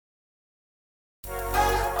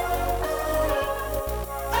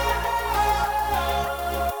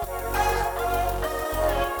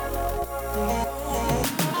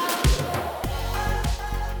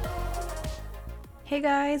Hey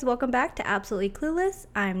guys, welcome back to Absolutely Clueless.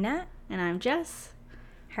 I'm Nat. And I'm Jess.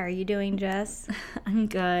 How are you doing, Jess? I'm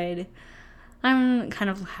good. I'm kind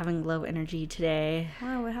of having low energy today.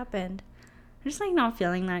 Wow, what happened? I'm just not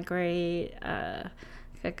feeling that great. I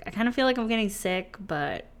kind of feel like I'm getting sick,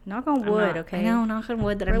 but Knock on I'm wood, not. okay? I know, knock on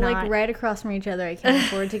wood that We're I'm like not. right across from each other. I can't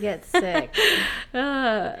afford to get sick.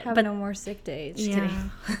 Have no more sick days. Just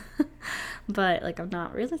kidding. But I'm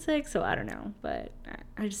not really sick, so I don't know. But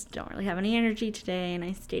I just don't really have any energy today, and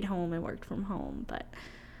I stayed home and worked from home. But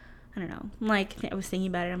I don't know. I was thinking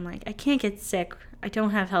about it. I'm like, I can't get sick. I don't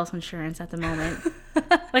have health insurance at the moment.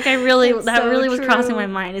 That really was crossing my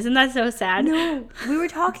mind. Isn't that so sad? No, we were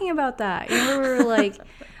talking about that. You know, we were like,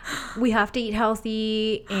 we have to eat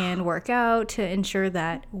healthy and work out to ensure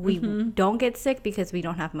that we don't get sick because we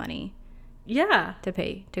don't have money. Yeah. To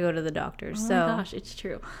pay to go to the doctor. Oh my gosh, it's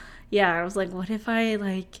true. Yeah, I was like, what if I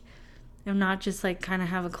am not just kind of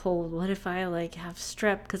have a cold? What if I have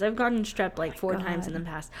strep? Because I've gotten strep 4 times in the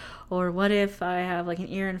past. Or what if I have an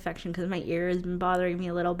ear infection because my ear has been bothering me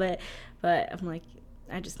a little bit? But I'm like,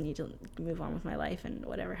 I just need to move on with my life, and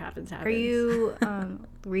whatever happens. Are you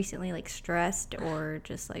recently stressed or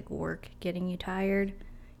just work getting you tired?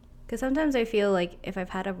 Because sometimes I feel like if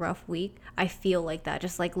I've had a rough week, I feel like that,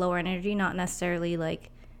 just lower energy, not necessarily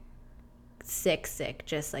sick,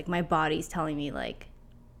 just my body's telling me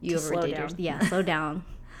you overdid yours. Yeah, slow down,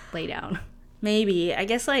 lay down. Maybe. I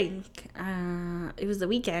guess it was the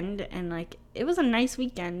weekend, and it was a nice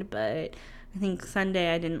weekend, but I think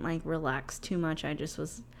Sunday I didn't relax too much. I just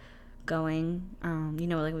was going. We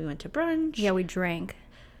went to brunch. Yeah, we drank.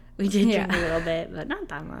 We did drink a little bit, but not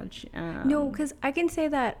that much. No, because I can say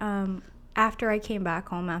that after I came back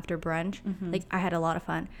home after brunch, I had a lot of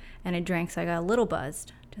fun, and I drank, so I got a little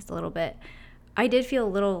buzzed, just a little bit. I did feel a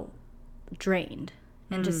little drained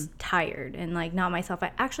and just tired and not myself.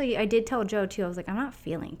 I did tell Joe too. I was like, I'm not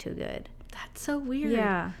feeling too good. That's so weird.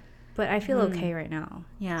 Yeah, but I feel okay right now.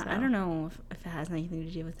 Yeah, so. I don't know if it has anything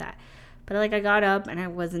to do with that. But I got up, and I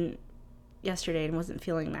wasn't yesterday and wasn't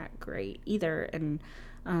feeling that great either. And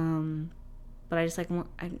but I just I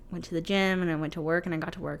went to the gym, and I went to work, and I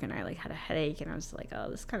got to work, and I had a headache, and I was oh,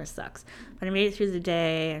 this kind of sucks. But I made it through the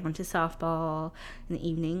day. I went to softball in the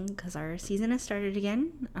evening because our season has started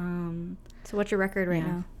again. So what's your record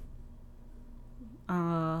right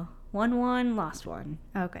now? 1-1, lost 1.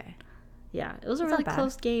 Okay. Yeah, it was a really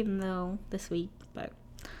close game though this week, but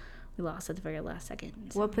we lost at the very last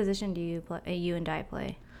second. So. What position do you play? You and Di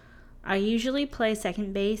play? I usually play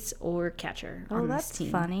second base or catcher on this team.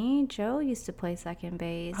 Oh, that's funny. Joe used to play second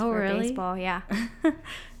base for baseball. Yeah.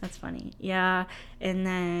 That's funny. Yeah. And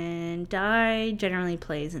then Di generally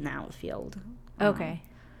plays in the outfield. Okay.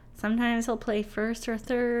 Sometimes he'll play first or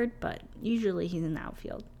third, but usually he's in the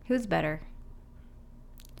outfield. Who's better?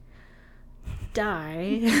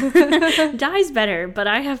 Di's better, but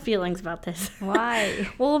I have feelings about this. Why?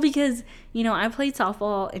 Well, because, I played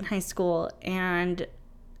softball in high school, and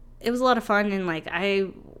it was a lot of fun, and I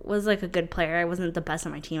was a good player. I wasn't the best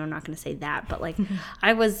on my team, I'm not going to say that, but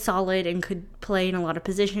I was solid and could play in a lot of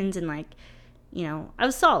positions, and I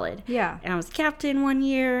was solid. Yeah. And I was captain one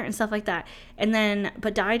year and stuff like that. And then,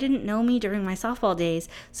 but Di didn't know me during my softball days,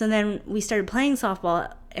 so then we started playing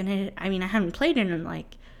softball, and I hadn't played in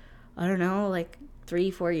I don't know,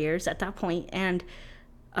 3-4 years at that point, and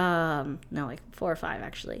no, 4 or 5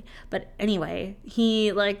 actually. But anyway, he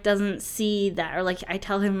doesn't see that, or I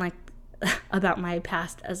tell him about my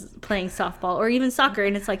past as playing softball or even soccer,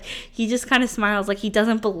 and it's he just kind of smiles, he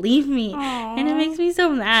doesn't believe me. Aww. And it makes me so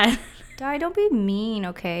mad. Di, don't be mean,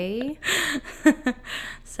 okay?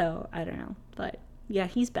 So I don't know, but yeah,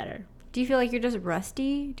 he's better. Do you feel like you're just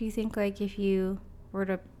rusty? Do you think if you were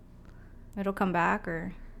to, it'll come back?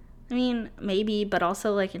 Or I mean, maybe, but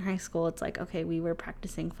also in high school, it's okay, we were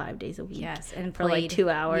practicing 5 days a week. Yes, and for 2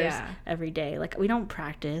 hours every day. We don't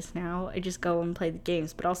practice now. I just go and play the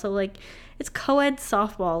games. But also it's co-ed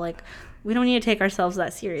softball. We don't need to take ourselves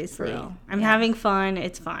that seriously. I'm having fun.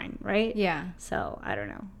 It's fine, right? Yeah. So I don't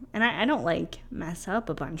know, and I don't mess up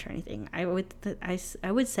a bunch or anything. I would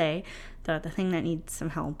say that the thing that needs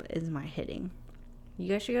some help is my hitting. You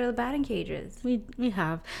guys should go to the batting cages. We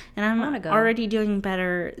have. And I'm already doing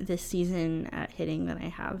better this season at hitting than I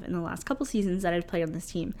have in the last couple seasons that I've played on this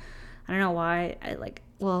team. I don't know why.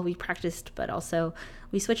 We practiced, but also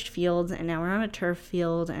we switched fields, and now we're on a turf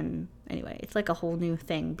field. And anyway, it's a whole new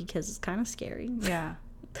thing because it's kind of scary. Yeah.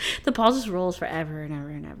 The ball just rolls forever and ever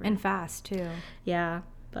and ever. And fast, too. Yeah,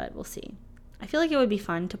 but we'll see. I feel it would be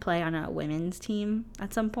fun to play on a women's team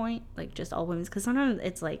at some point, just all women's, because sometimes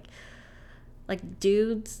it's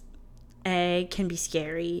dudes, A, can be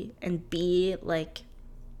scary, and B,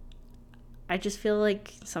 I just feel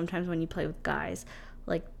like sometimes when you play with guys,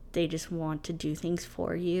 like they just want to do things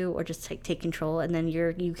for you or just take control, and then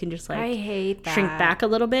you can just like I hate that. shrink back a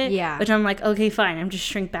little bit. Yeah. Which I'm like, okay, fine, I'm just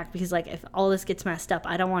shrink back because like if all this gets messed up,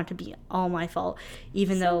 I don't want it to be all my fault.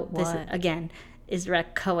 Even though this again is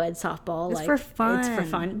rec co-ed softball, It's like for fun. It's for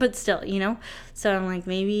fun, but still, you know. So I'm like,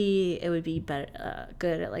 maybe it would be better,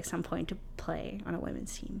 good at like some point to play on a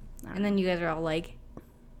women's team. And then you guys are all like,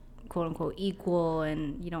 quote unquote, equal,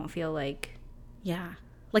 and you don't feel like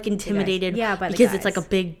like intimidated, by the because it's guys. like a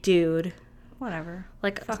big dude. Whatever.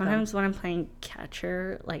 Like Fuck sometimes when I'm playing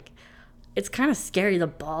catcher, like it's kind of scary. The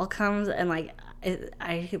ball comes and like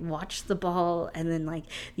I watch the ball, and then like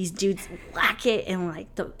these dudes whack it, and like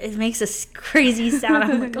it makes a crazy sound.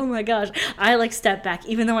 I'm like, oh my gosh! I like step back,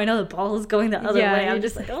 even though I know the ball is going the other way. I'm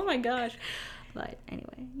just like, oh my gosh! But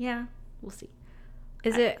anyway, yeah, we'll see.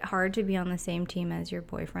 Is it hard to be on the same team as your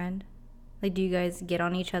boyfriend? Like, do you guys get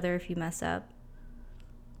on each other if you mess up?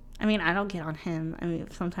 I mean, I don't get on him. I mean,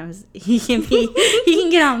 sometimes he can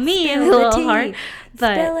get on me a little hard.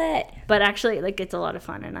 But Spill it. But actually, like, it's a lot of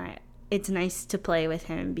fun, and it's nice to play with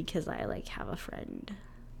him because I like have a friend.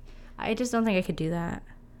 I just don't think I could do that.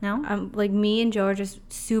 No? Like, me and Joe are just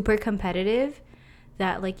super competitive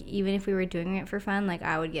that, like, even if we were doing it for fun, like,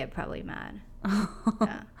 I would get probably mad. Yeah.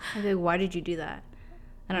 I'd be like, why did you do that?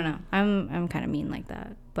 I don't know. I'm kind of mean like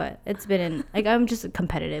that. But it's been like, I'm just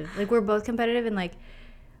competitive. Like, we're both competitive, and, like,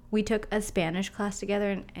 we took a Spanish class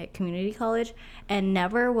together at community college, and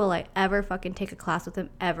never will I ever fucking take a class with him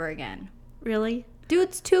ever again. Really?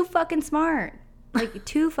 Dude's too fucking smart. Like,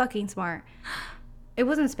 too fucking smart. It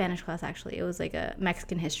wasn't a Spanish class, actually. It was like a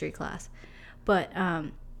Mexican history class. But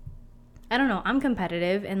I don't know. I'm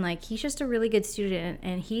competitive, and like, he's just a really good student,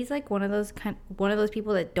 and he's like one of those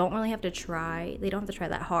people that don't really have to try. They don't have to try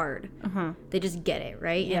that hard. They just get it,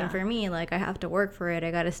 right? Yeah. And for me, like, I have to work for it.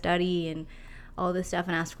 I got to study and all this stuff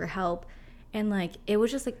and ask for help. And like, it was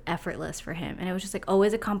just like effortless for him, and it was just like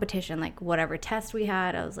always a competition. Like, whatever test we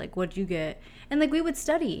had, I was like, what'd you get? And like, we would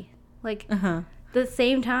study like the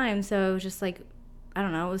same time. So it was just like, I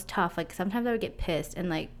don't know, it was tough. Like, sometimes I would get pissed, and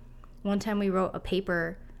like one time we wrote a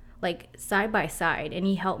paper like side by side, and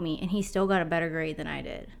he helped me, and he still got a better grade than I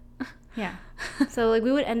did. Yeah. So like,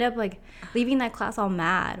 we would end up like leaving that class all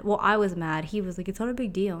mad. Well, I was mad. He was like, it's not a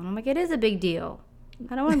big deal. And I'm like, it is a big deal.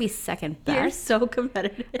 I don't want to be second best. You're so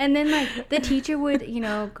competitive. And then like, the teacher would, you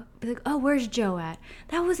know, be like, oh, where's Joe at?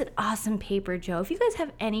 That was an awesome paper, Joe. If you guys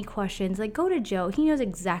have any questions, like, go to Joe. He knows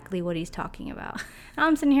exactly what he's talking about. And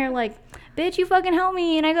I'm sitting here like, bitch, you fucking help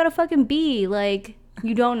me, and I got a fucking B. Like,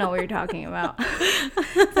 you don't know what you're talking about.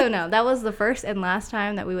 So no, that was the first and last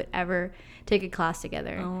time that we would ever take a class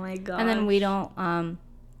together. Oh my god. And then we don't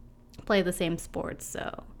play the same sports.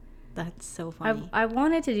 So that's so funny. I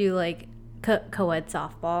wanted to do like co-ed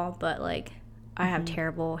softball, but like, I have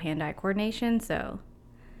terrible hand-eye coordination. So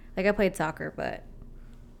like, I played soccer, but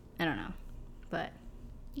I don't know. But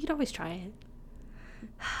you could always try it.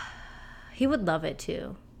 he would love it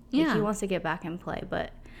too. Like, Yeah. he wants to get back and play,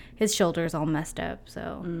 but his shoulder's all messed up,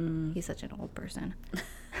 so he's such an old person.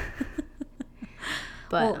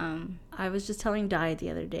 But well, I was just telling Di the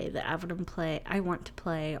other day that I want to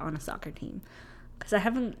play on a soccer team, because I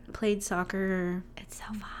haven't played soccer it's so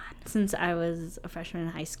fun. since I was a freshman in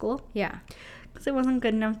high school, Yeah. because I wasn't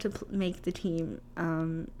good enough to make the team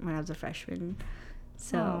when I was a freshman.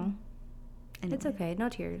 So anyway. It's okay. No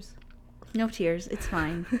tears. No tears, it's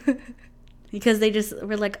fine. Because they just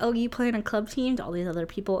were like, oh, you play in a club team to all these other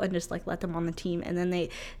people, and just like let them on the team. And then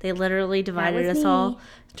they literally divided us all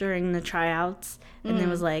during the tryouts. And there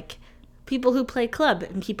was like people who play club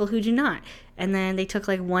and people who do not. And then they took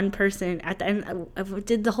like one person at the end,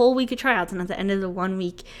 did the whole week of tryouts. And at the end of the 1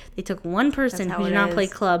 week, they took one person That's who how did it not play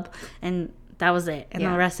is. club, and that was it. And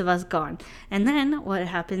Yeah. the rest of us gone. And then what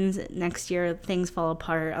happens next year, things fall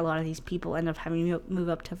apart. A lot of these people end up having to move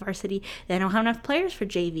up to varsity. They don't have enough players for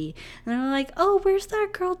JV. And they're like, oh, where's that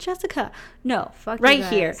girl Jessica? No, Fuck you right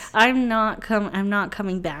here. guys. I'm not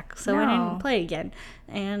coming back. So I No. didn't play again.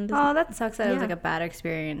 And Oh, that sucks. That it was Yeah. like a bad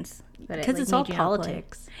experience. because it's all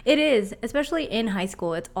politics. It is, especially in high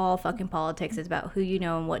school. It's all fucking politics. It's about who you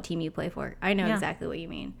know and what team you play for. I know Yeah. exactly what you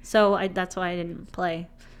mean. So that's why I didn't play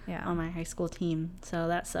Yeah. on my high school team. So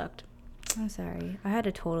that sucked, I'm sorry. I had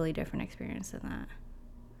a totally different experience than that.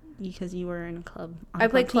 because you were in a club. on I a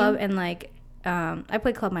played club team? and like I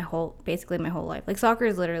played club basically my whole life. Like, soccer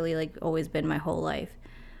has literally like always been my whole life.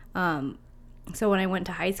 So when I went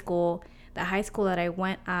to high school, the high school that I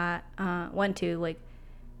went to, like,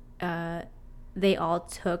 they all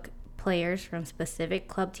took players from specific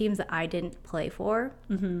club teams that I didn't play for.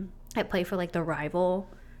 I played for like the rival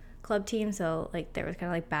club team, so like there was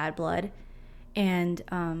kind of like bad blood. And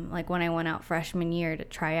like when I went out freshman year to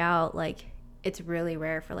try out, like it's really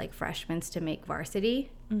rare for like freshmen to make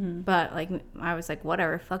varsity. But like I was like,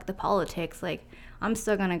 whatever, fuck the politics. Like I'm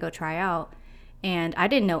still gonna go try out. And I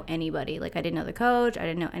didn't know anybody. Like I didn't know the coach. I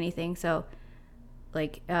didn't know anything. So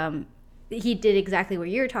like he did exactly what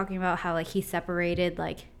you're talking about. How like he separated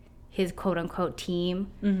like his quote unquote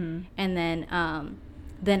team, and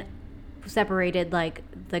then separated like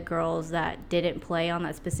the girls that didn't play on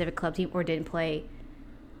that specific club team or didn't play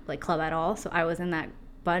like club at all. So I was in that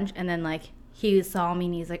bunch, and then like he saw me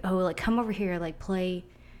and he's like, oh, like come over here, like play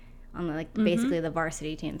on the, like basically the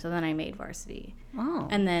varsity team. So then I made varsity. Oh.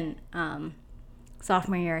 And then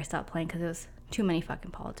sophomore year I stopped playing because it was too many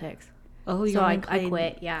fucking politics. Oh, you so only I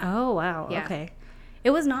quit. Yeah. Oh, wow. Yeah. Okay.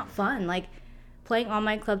 It was not fun. Like playing on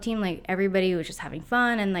my club team, like everybody was just having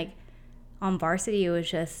fun, and like on varsity it was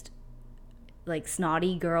just like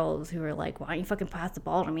snotty girls who were like, why don't you fucking pass the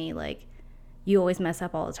ball to me? Like you always mess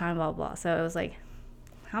up all the time, blah, blah, blah. So it was like,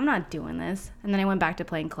 I'm not doing this. And then I went back to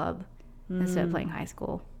playing club instead of playing high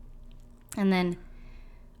school. And then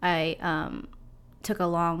I took a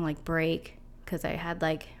long like break because I had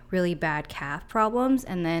like really bad calf problems,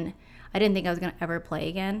 and then I didn't think I was gonna ever play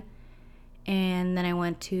again. And then I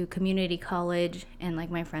went to community college, and like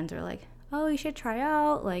my friends were like, oh, you should try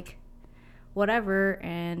out, like whatever.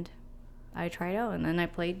 And I tried out, and then I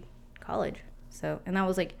played college. So, and that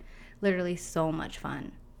was like literally so much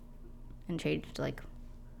fun and changed like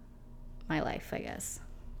my life, I guess.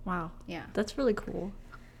 Wow. Yeah. That's really cool.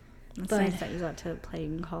 It's nice that you got to play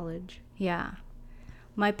in college. Yeah.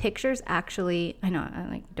 My pictures actually, I know, I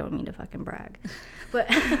like don't mean to fucking brag, but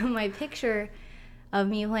my picture of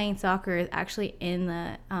me playing soccer is actually in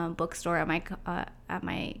the bookstore at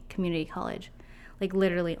my community college, like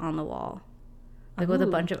literally on the wall, like with a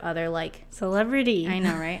bunch of other like celebrity. I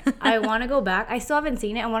know, right? I want to go back. I still haven't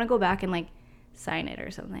seen it. I want to go back and like sign it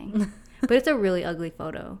or something. But it's a really ugly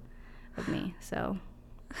photo of me, so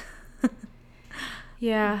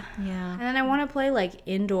yeah. Yeah. And then I want to play like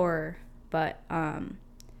indoor, but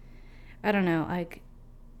I don't know, like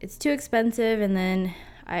it's too expensive, and then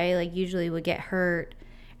I like usually would get hurt,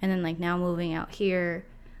 and then like now moving out here,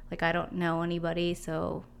 like I don't know anybody,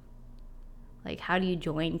 so like how do you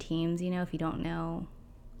join teams, you know, if you don't know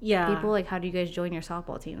people? Like how do you guys join your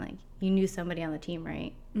softball team? Like you knew somebody on the team,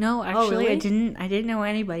 right? No, actually, really? I didn't know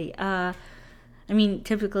anybody. I mean,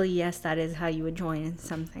 typically, yes, that is how you would join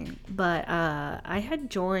something. But I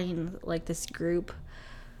had joined like this group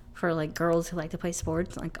for like girls who like to play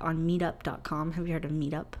sports, like on meetup.com. Have you heard of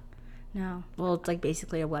Meetup? No. Well, it's like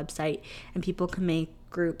basically a website, and people can make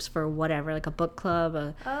groups for whatever, like a book club,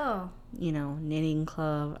 knitting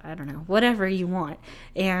club, I don't know, whatever you want.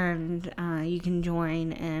 And you can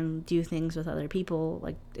join and do things with other people.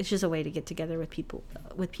 Like it's just a way to get together with people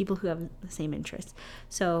who have the same interests.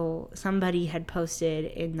 So somebody had posted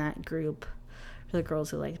in that group for the girls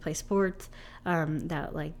who like to play sports,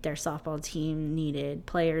 that like their softball team needed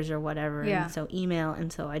players or whatever. Yeah.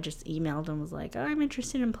 And so I just emailed and was like, oh, I'm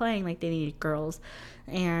interested in playing. Like they needed girls.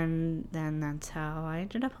 And then that's how I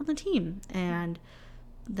ended up on the team. And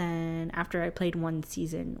then after I played one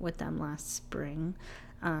season with them last spring,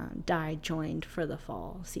 Di joined for the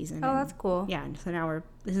fall season. Oh, that's cool. Yeah. And so now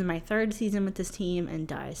this is my third season with this team, and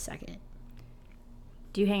Di's second.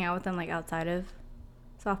 Do you hang out with them like outside of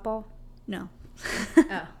softball? No.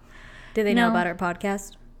 Oh. Do they know No. about our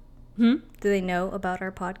podcast? Do they know about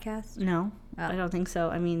our podcast? No, Oh. I don't think so.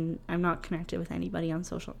 I mean, I'm not connected with anybody on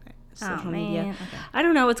social media. Okay. I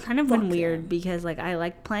don't know. It's kind of been Fuck weird yeah. because like I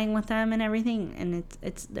like playing with them and everything, and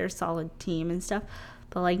it's their solid team and stuff,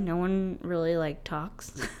 but like no one really like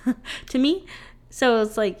talks to me. So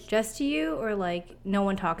it's like Just to you, or like no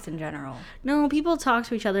one talks in general? no, people talk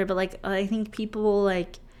to each other, but like I think people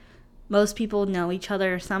like most people know each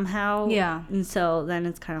other somehow. Yeah. And so then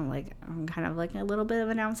it's kind of like I'm kind of like a little bit of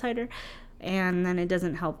an outsider. And then it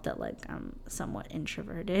doesn't help that like I'm somewhat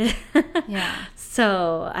introverted. Yeah.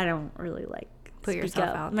 So I don't really like Put speak yourself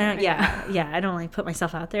up. out there. Yeah. I don't like put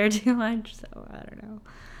myself out there too much. So I don't know.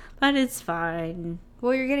 But it's fine.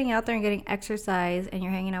 Well, you're getting out there and getting exercise, and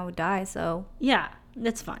you're hanging out with Di, so Yeah,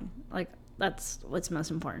 that's fine. Like that's what's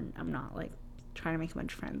most important. I'm not like trying to make a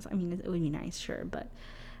bunch of friends. I mean, it would be nice, sure, but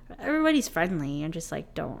everybody's friendly and just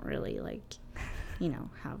like don't really like,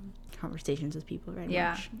 have conversations with people very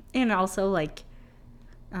much. And also like,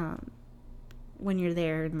 when you're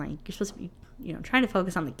there and like you're supposed to be, trying to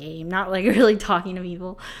focus on the game, not like really talking to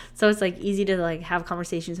people. So it's like easy to like have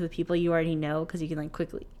conversations with people you already know because you can like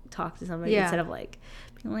quickly talk to somebody instead of like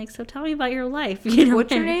being like, so tell me about your life.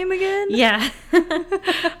 What's your name again? Yeah.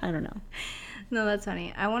 I don't know. No, that's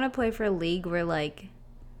funny. I want to play for a league where like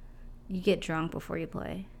you get drunk before you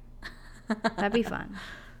play. That'd be fun.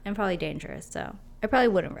 And probably dangerous, so I probably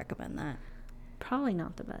wouldn't recommend that. Probably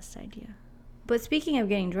not the best idea. But speaking of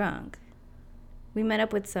getting drunk, we met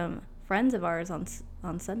up with some friends of ours on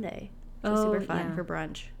Sunday. It was super fun for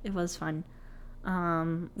brunch. It was fun.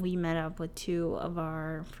 We met up with 2 of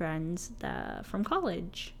our friends from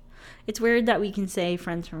college. It's weird that we can say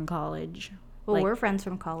friends from college. Well, like, we're friends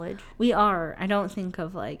from college. We are. I don't think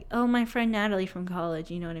of like, oh, my friend Natalie from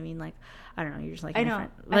college. You know what I mean? Like, I don't know. You're just like, I my know.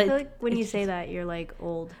 friend. I feel like when you say that, you're like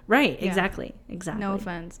old. Right. Yeah. Exactly. No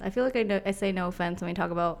offense. I feel like I say no offense when we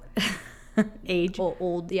talk about age.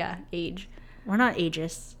 Old, yeah, age. We're not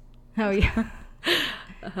ageist. Oh, yeah.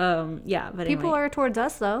 Yeah, but people anyway. are towards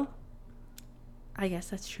us, though. I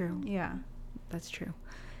guess that's true. Yeah. That's true.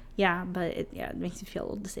 Yeah, but it makes me feel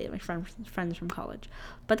old to say my friends from college.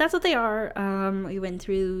 But that's what they are. We went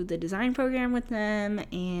through the design program with them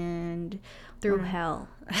and through hell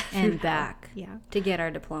and back. Yeah. To get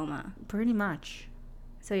our diploma. Pretty much.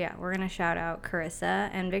 So yeah, we're gonna shout out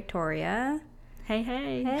Carissa and Victoria.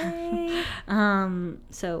 Hey.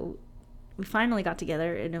 So we finally got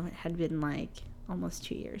together, and it had been like almost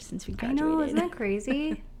 2 years since we graduated. I know, isn't that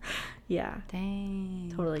crazy? Yeah.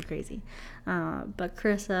 Dang. Totally crazy. But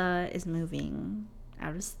Carissa is moving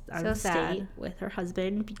out of state sad. with her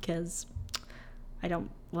husband because they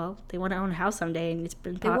want to own a house someday, and it's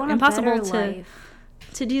been want impossible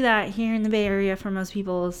to do that here in the Bay Area for most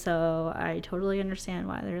people. So I totally understand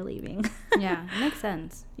why they're leaving. Yeah, it makes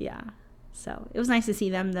sense. Yeah. So it was nice to see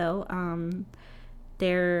them though.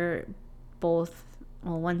 They're both,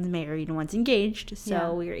 well, one's married and one's engaged.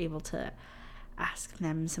 So we were able to ask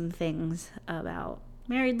them some things about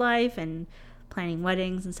married life and planning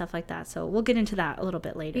weddings and stuff like that. So we'll get into that a little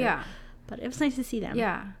bit later. Yeah. But it was nice to see them.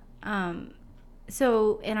 Yeah.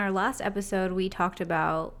 So in our last episode, we talked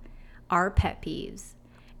about our pet peeves.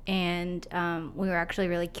 And we were actually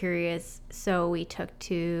really curious. So we took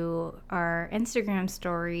to our Instagram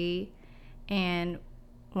story and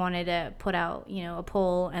wanted to put out, a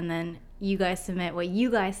poll. And then you guys submit what you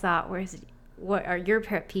guys thought what are your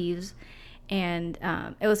pet peeves. And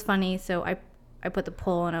it was funny. So I put the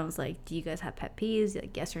poll and I was like, do you guys have pet peeves?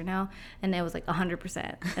 Like, yes or no? And it was like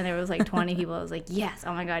 100%. And there was like 20 people. I was like, yes.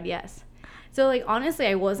 Oh my God, yes. So like, honestly,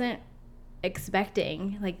 I wasn't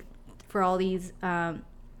expecting like for all these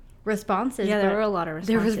responses. Yeah, there were a lot of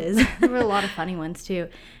responses. There were a lot of funny ones too.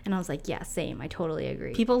 And I was like, yeah, same. I totally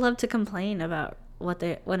agree. People love to complain about what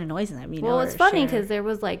annoys them. Well, it's funny because there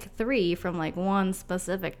was like 3 from like one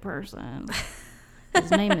specific person.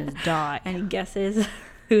 His name is Dot. Any guesses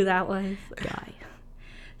who that was? Guy.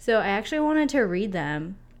 So I actually wanted to read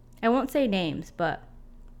them. I won't say names, but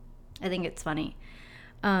I think it's funny.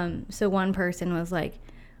 So one person was like,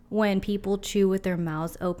 when people chew with their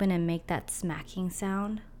mouths open and make that smacking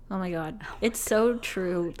sound. Oh my God. It's so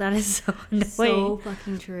true. That is so annoying. So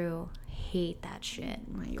fucking true. Hate that shit.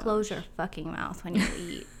 Oh my gosh. Close your fucking mouth when you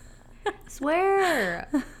eat. Swear.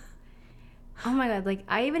 Oh my God, like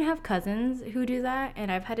I even have cousins who do that,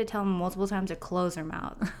 and I've had to tell them multiple times to close their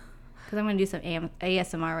mouth. Because I'm going to do some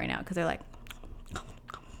ASMR right now, because they're like,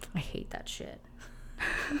 I hate that shit.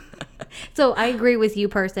 So I agree with you,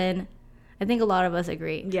 person. I think a lot of us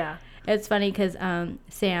agree. Yeah. It's funny because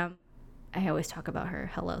Sam, I always talk about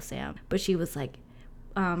her, hello Sam, but she was like,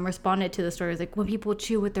 responded to the story, was like, when people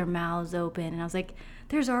chew with their mouths open, and I was like,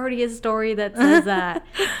 there's already a story that says that.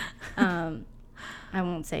 I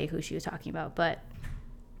won't say who she was talking about, but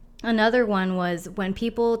another one was when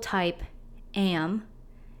people type am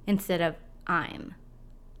instead of I'm.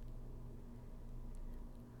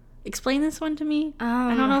 Explain this one to me.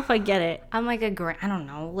 I don't know if I get it. I'm like I don't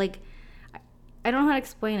know. Like, I don't know how to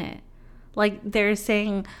explain it. Like they're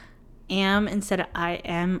saying am instead of I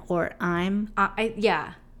am or I'm.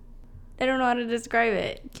 Yeah. I don't know how to describe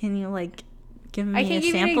it. Can you like give me a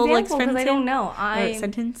sample like sentence? I don't know.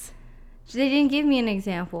 Sentence. They didn't give me an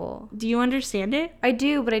example. Do you understand it? I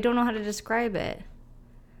do, but I don't know how to describe it.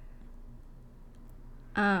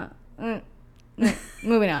 Moving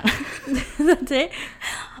on. That's it?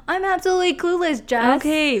 I'm absolutely clueless, Jess.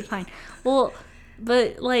 Okay, fine. Well,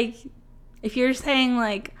 but like, if you're saying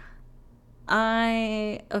like,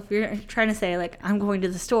 if you're trying to say like, I'm going to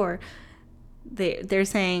the store, they're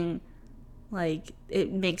saying like,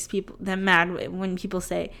 it makes them mad when people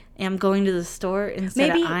say, I'm going to the store instead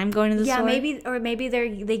of I'm going to the store. Yeah, maybe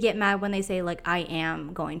they get mad when they say like, I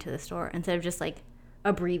am going to the store instead of just like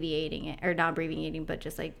abbreviating it, or not abbreviating, but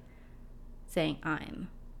just like saying I'm.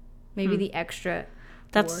 Maybe the extra.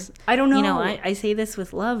 That's, I don't know. You know, I say this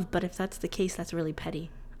with love, but if that's the case, that's really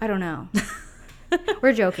petty. I don't know.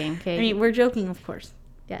 We're joking, okay? I mean, we're joking, of course.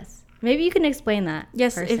 Yes. Maybe you can explain that.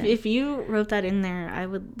 Yes, person. if you wrote that in there, I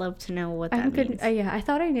would love to know what that means. Yeah, I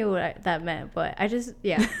thought I knew what that meant, but I just,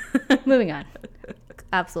 yeah. Moving on.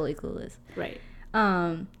 Absolutely clueless. Right.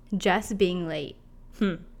 Jess being late.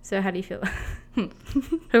 So how do you feel? Who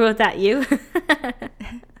wrote that? You?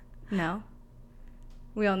 No.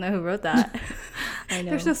 We all know who wrote that. I know.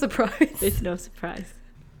 There's no surprise. There's no surprise.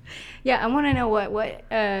 Yeah, I want to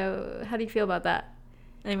know how do you feel about that?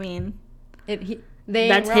 I mean,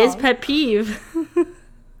 that's his pet peeve.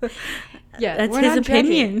 Yeah, that's his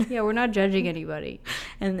opinion. Judging. Yeah, we're not judging anybody.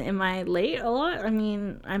 And am I late a lot? I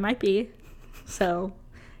mean, I might be. So,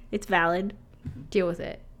 it's valid. Deal with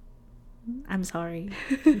it. I'm sorry.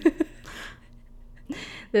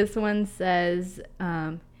 This one says,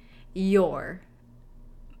 your.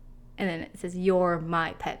 And then it says, you're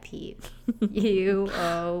my pet peeve.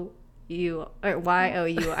 U-O-U, or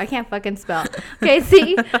Y-O-U. I can't fucking spell. Okay,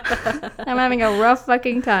 see? I'm having a rough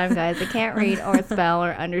fucking time, guys. I can't read or spell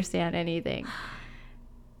or understand anything.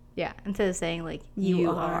 Yeah, instead of saying, like, you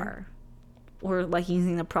are. Or, like,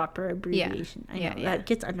 using the proper abbreviation. Yeah. I know, that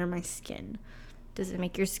gets under my skin. Does it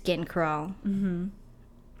make your skin crawl? Mm-hmm.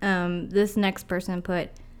 This next person put,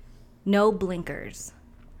 no blinkers.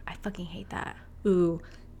 I fucking hate that. Ooh,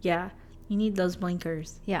 yeah. You need those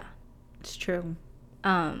blinkers. Yeah. It's true.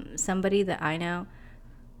 Somebody that I know,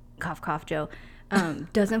 cough, cough, Joe,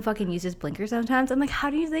 doesn't fucking use his blinkers sometimes. I'm like, how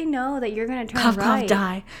do they know that you're going to turn cough, right? Cough,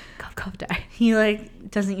 die. Cough, cough, die. He,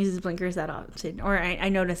 like, doesn't use his blinkers that often. Or I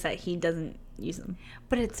noticed that he doesn't use them.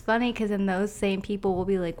 But it's funny because then those same people will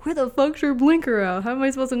be like, where the fuck's your blinker out? How am I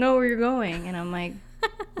supposed to know where you're going? And I'm like,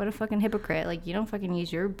 what a fucking hypocrite. Like, you don't fucking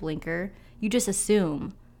use your blinker. You just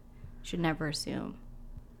assume. You should never assume.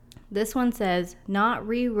 This one says, not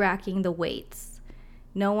re-racking the weights.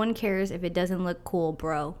 No one cares if it doesn't look cool,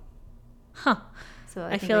 bro. Huh. So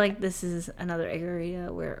I feel like this is another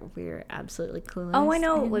area where we're absolutely clueless. Oh, I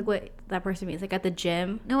know, like, what that person means. Like, at the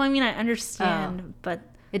gym. No, I mean, I understand, but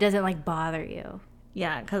it doesn't, like, bother you.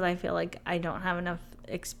 Yeah, because I feel like I don't have enough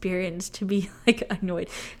experience to be, like, annoyed.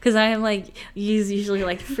 Because I am, like, usually,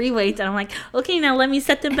 like, free weights, and I'm like, okay, now let me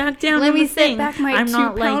set them back down. Let me set back my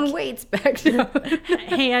 2-pound weights back down.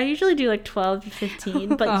 Hey, I usually do, like, 12 to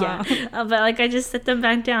 15, but yeah. But, like, I just set them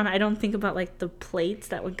back down. I don't think about, like, the plates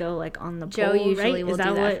that would go, like, on the Joe pole, usually right? will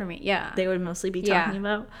do that for me. Yeah. They would mostly be talking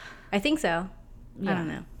about? I think so. Yeah. I don't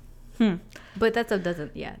know. But that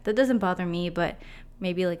doesn't bother me, but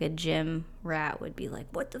maybe like a gym rat would be like,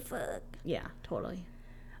 what the fuck? Yeah, totally.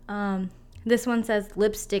 This one says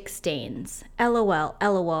lipstick stains. LOL,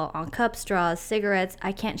 LOL on cup straws, cigarettes.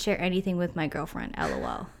 I can't share anything with my girlfriend.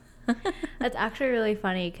 LOL. That's actually really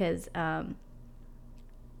funny because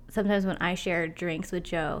sometimes when I share drinks with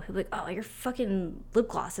Joe, he'll be like, oh, your fucking lip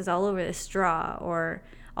gloss is all over the straw or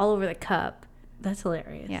all over the cup. That's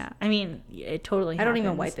hilarious. Yeah. I mean, it totally happens. I don't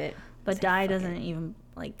even wipe it. But Di doesn't even,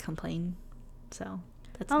 like, complain. So,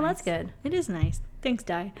 that's nice. That's good. It is nice. Thanks,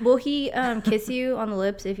 Di. Will he kiss you on the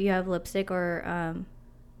lips if you have lipstick or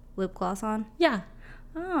lip gloss on? Yeah.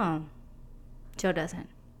 Oh. Joe doesn't.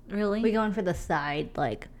 Really? We go in for the side,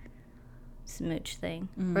 like, smooch thing.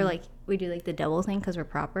 Or, like, we do, like, the double thing because we're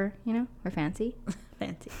proper, you know? We're fancy.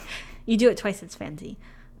 Fancy. You do it twice, it's fancy.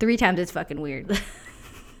 3 times, it's fucking weird.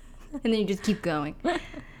 And then you just keep going.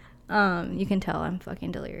 You can tell I'm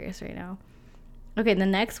fucking delirious right now. Okay, the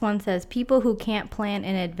next one says people who can't plan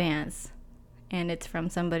in advance, and it's from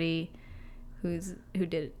somebody who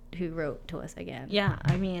wrote to us again. Yeah,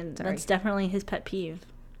 I mean, that's definitely his pet peeve.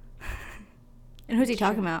 And who's he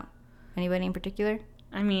talking about? Anybody in particular?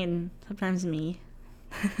 I mean, sometimes me.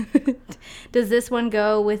 Does this one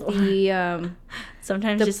go with the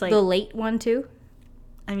sometimes just like the late one too?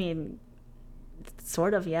 I mean,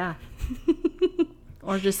 sort of, yeah.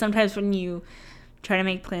 Or just sometimes when you try to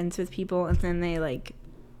make plans with people and then they, like,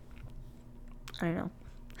 I don't know,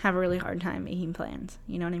 have a really hard time making plans.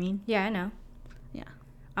 You know what I mean? Yeah, I know. Yeah.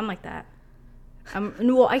 I'm like that.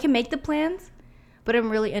 Well, I can make the plans, but I'm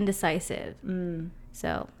really indecisive.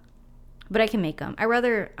 So, but I can make them.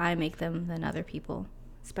 I make them than other people,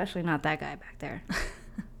 especially not that guy back there.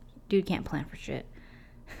 Dude can't plan for shit.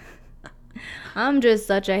 I'm just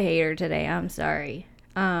such a hater today. I'm sorry.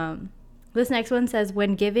 This next one says,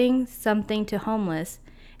 when giving something to homeless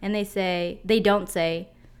and they don't say,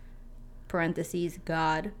 parentheses,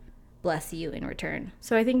 God bless you in return.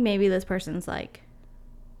 So I think maybe this person's like,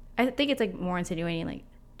 I think it's like more insinuating like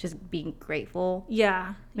just being grateful.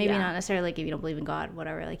 Yeah. Maybe not necessarily like if you don't believe in God,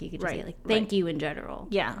 whatever. Like you could just say like, thank you in general.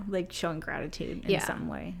 Yeah. Like showing gratitude in some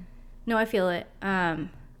way. No, I feel it. I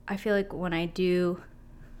feel like when I do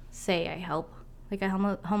say I help like a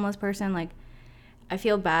homeless person, like I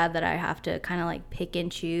feel bad that I have to kind of like pick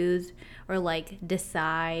and choose or like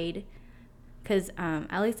decide, because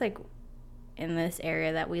at least like in this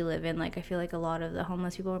area that we live in, like I feel like a lot of the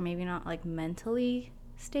homeless people are maybe not like mentally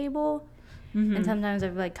stable. And sometimes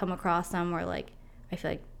I've like come across some where like I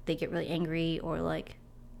feel like they get really angry or like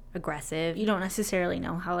aggressive. You don't necessarily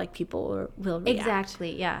know how like people will react.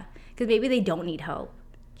 Exactly, yeah, because maybe they don't need help.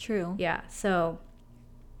 True. Yeah, so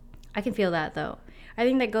I can feel that though. I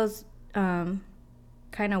think that goes kind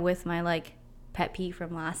of with my like pet peeve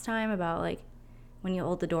from last time about like when you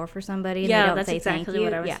hold the door for somebody and they don't that's say exactly thank you.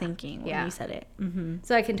 what I was thinking when you said it.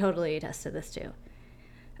 So I can totally attest to this too.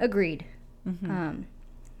 Agreed.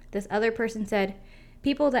 This other person said,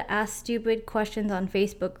 people that ask stupid questions on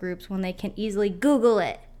Facebook groups when they can easily Google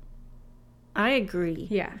it. I agree.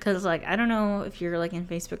 Yeah. Because, like, I don't know if you're, like, in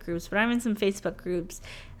Facebook groups, but I'm in some Facebook groups,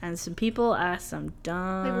 and some people ask some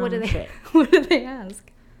dumb Like, what do they, shit. what do they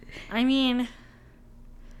ask? I mean...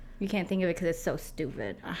 You can't think of it because it's so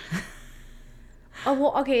stupid. Oh,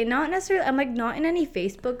 well, okay, not necessarily, I'm, like, not in any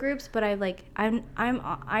Facebook groups, but I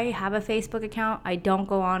have a Facebook account. I don't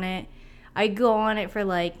go on it. I go on it for,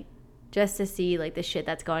 like, just to see, like, the shit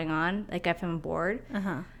that's going on, like, if I'm bored.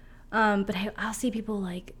 But I'll see people,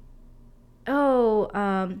 like, what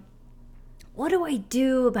do I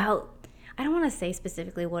do about, I don't want to say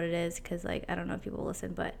specifically what it is because, like, I don't know if people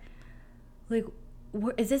listen, but, like,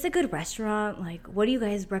 is this a good restaurant? Like, what do you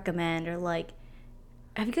guys recommend? Or, like,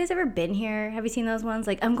 have you guys ever been here? Have you seen those ones?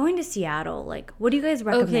 Like, I'm going to Seattle. Like, what do you guys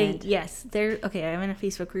recommend? Okay, yes. I'm in a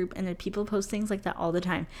Facebook group, and there are people post things like that all the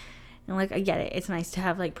time. And, like, I get it. It's nice to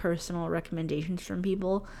have, like, personal recommendations from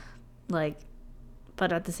people. Like,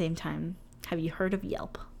 but at the same time, have you heard of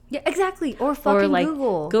Yelp? Yeah, exactly. Or fucking like,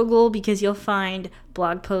 Google. Google, because you'll find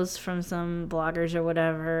blog posts from some bloggers or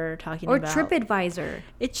whatever talking about... Or TripAdvisor.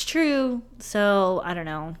 It's true. So, I don't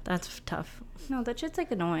know. That's tough. No, that shit's,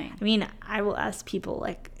 like, annoying. I mean, I will ask people,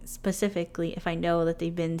 like, specifically if I know that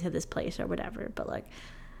they've been to this place or whatever. But, like,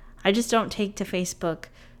 I just don't take to Facebook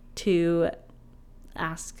to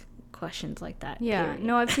ask questions like that. Yeah. Period.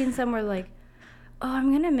 No, I've seen some where, like, oh, I'm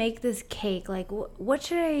going to make this cake. Like, what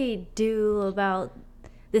should I do about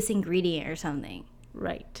this ingredient or something?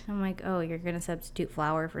 Right. I'm like, oh, you're going to substitute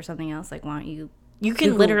flour for something else? Like, why don't you... You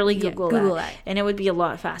can literally Google that. And it would be a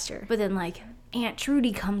lot faster. But then, like, Aunt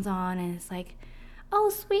Trudy comes on and it's like, oh,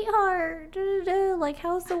 sweetheart, like,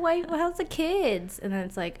 how's the kids? And then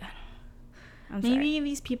it's like, I'm sorry. Maybe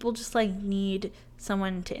these people just, like, need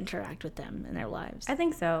someone to interact with them in their lives. I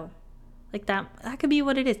think so. Like, that could be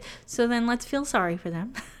what it is. So then let's feel sorry for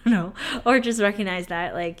them. No. Or just recognize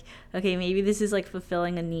that, like, okay, maybe this is, like,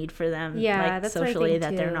 fulfilling a need for them. Yeah, like, that's socially what I think,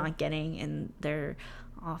 that they're too. not getting in their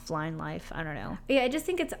offline life. I don't know. Yeah, I just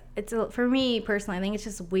think it's for me personally, I think it's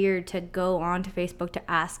just weird to go on to Facebook to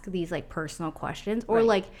ask these, like, personal questions. Or, Right.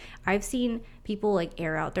 like, I've seen people, like,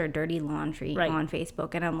 air out their dirty laundry Right. on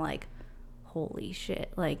Facebook. And I'm like, holy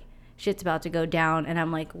shit. Like, shit's about to go down. And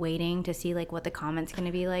I'm, like, waiting to see, like, what the comments going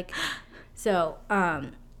to be like. So,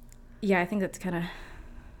 yeah, I think that's kind of,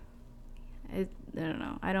 I don't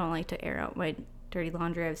know. I don't like to air out my dirty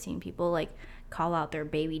laundry. I've seen people, like, call out their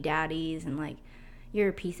baby daddies and, like, you're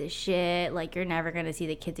a piece of shit. Like, you're never going to see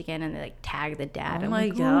the kids again. And they, like, tag the dad. Oh, I'm my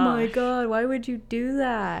like, oh, my gosh. God. Why would you do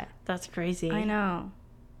that? That's crazy. I know.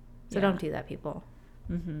 So Yeah. don't do that, people.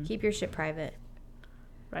 Mm-hmm. Keep your shit private.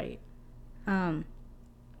 Right. The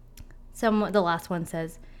last one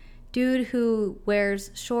says, dude who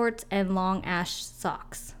wears shorts and long ass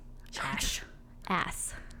socks.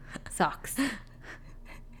 Ass socks.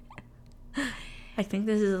 I think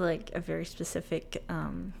this is, like, a very specific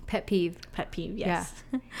Pet peeve. pet peeve. Yes.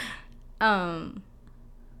 I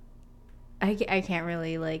can't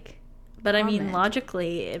really, like, But I mean, comment.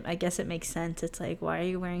 logically, I guess it makes sense. It's like, why are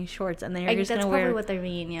you wearing shorts? And then you're just that's going to probably wear... what they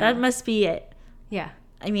mean, yeah. That must be it. Yeah.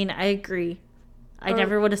 I mean, I agree. I Or-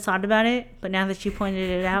 never would have thought about it, but now that you pointed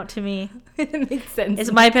it out to me, It makes sense.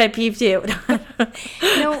 it's my pet peeve too.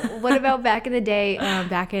 What about back in the day,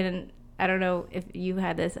 back in, I don't know if you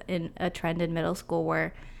had this in a trend in middle school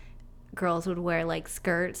where girls would wear, like,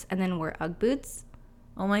 skirts and then wear Ugg boots?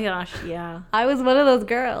 Oh my gosh, yeah. I was one of those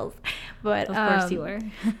girls. But Of course you were.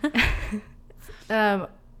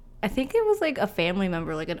 I think it was, like, a family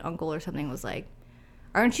member, like an uncle or something, was like,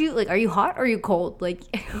 aren't you, like, are you hot or are you cold? Like,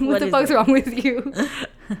 what the is fuck's it? wrong with you?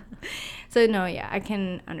 So, no, yeah, I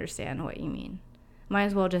can understand what you mean. Might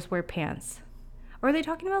as well just wear pants. Or are they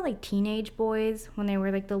talking about, like, teenage boys when they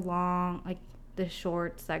wear, like, the long, like, the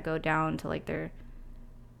shorts that go down to, like, their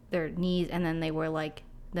knees, and then they wear, like,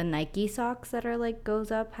 the Nike socks that are, like,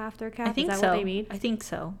 goes up half their calf? I think Is that so. what they mean? I think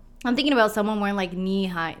so. I'm thinking about someone wearing like knee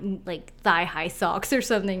high, like thigh high socks or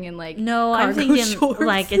something, and like No, I'm cargo thinking shorts.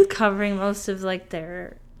 like it's covering most of like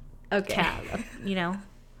their okay. calf, you know.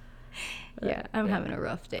 Yeah, I'm having a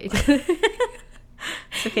rough day.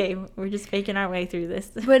 It's okay, we're just making our way through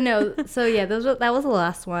this. But no, so yeah, that was the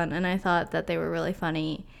last one, and I thought that they were really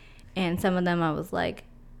funny, and some of them I was like,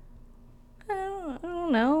 I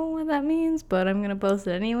don't know what that means, but I'm gonna post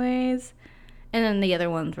it anyways. And then the other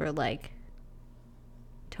ones were like,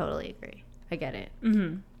 totally agree, I get it.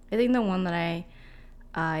 Mm-hmm. I think the one that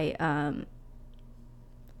I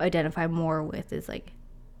identify more with is like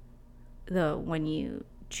the when you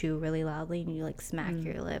chew really loudly and you like smack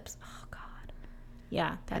your lips. Oh God.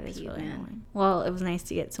 Yeah, that Pet is peeve, really man. annoying. Well, it was nice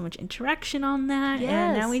to get so much interaction on that. And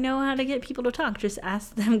Yes. now we know how to get people to talk. Just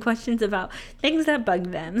ask them questions about things that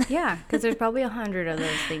bug them. Yeah, because there's probably 100 of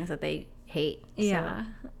those things that they hate. So Yeah.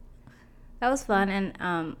 that was fun,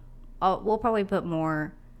 and we'll probably put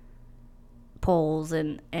more polls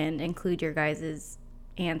and include your guys'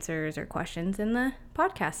 answers or questions in the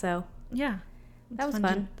podcast. So Yeah. that was It's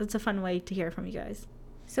fun. That's a fun way to hear from you guys.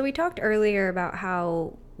 So we talked earlier about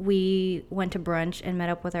how we went to brunch and met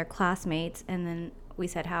up with our classmates, and then we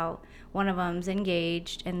said how one of them's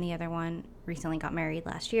engaged and the other one recently got married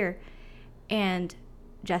last year. And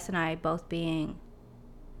Jess and I both being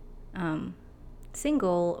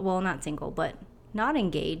single, well, not single, but not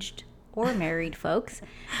engaged or married folk,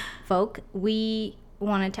 we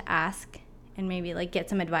wanted to ask and maybe like get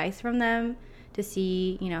some advice from them to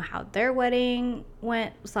see, you know, how their wedding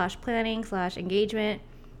went / planning / engagement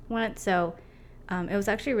went. So it was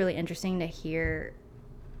actually really interesting to hear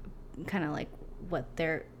kind of like what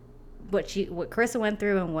Carissa went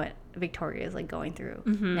through and what Victoria is like going through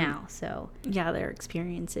now. So Yeah, their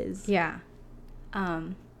experiences. yeah.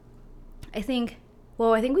 I think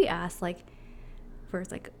we asked like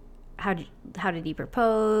first like how did he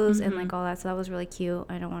propose and like all that, so that was really cute.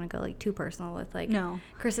 I don't want to go like too personal with like No.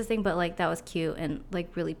 Chris's thing, but like that was cute and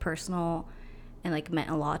like really personal and like meant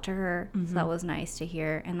a lot to her. So that was nice to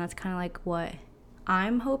hear, and that's kind of like what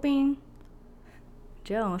I'm hoping.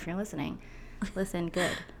 Joe, if you're listening, listen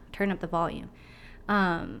good. Turn up the volume.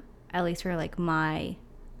 At least for like I'm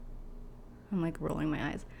like rolling my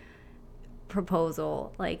eyes.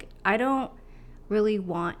 Proposal. Like I don't really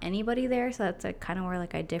want anybody there, so that's like kind of where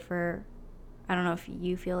like I differ. I don't know if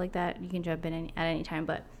you feel like that. You can jump in at any time,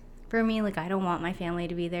 but for me, like I don't want my family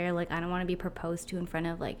to be there. Like I don't want to be proposed to in front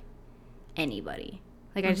of like anybody.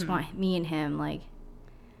 Like I just want me and him. Like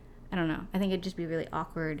I don't know. I think it'd just be really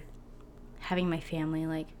awkward having my family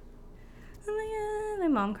like, oh my God, my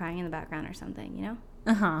mom crying in the background or something, you know?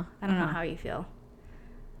 Uh-huh. I don't know how you feel.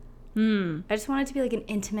 I just want it to be like an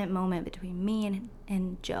intimate moment between me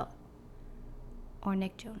and Joe. Or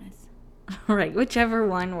Nick Jonas. Right, whichever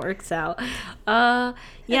one works out.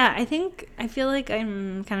 Yeah, I feel like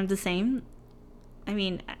I'm kind of the same. I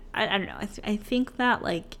mean, I don't know. I think that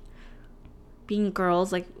like being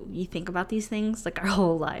girls, like we think about these things like our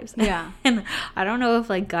whole lives. Yeah. And I don't know if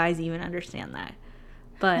like guys even understand that.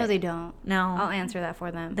 But No, they don't. No. I'll answer that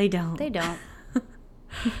for them. They don't. They don't.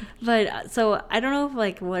 But so I don't know if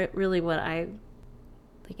like what I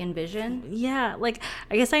Like envision? yeah, like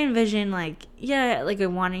I guess I envision like like I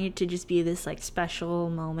wanted it to just be this like special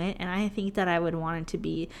moment, and I think that I would want it to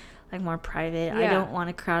be like more private. I Yeah. don't want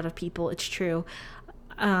a crowd of people. It's true.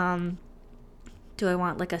 Do I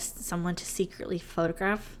want like someone to secretly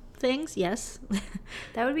photograph things? Yes.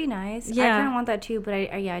 That would be nice. I Yeah. kind of want that too, but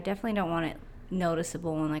I definitely don't want it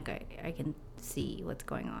noticeable and like I can see what's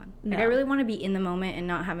going on. Like I No. really want to be in the moment and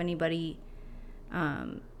not have anybody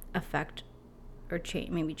affect or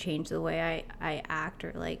change the way I act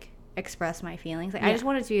or like express my feelings. Like I Yeah. just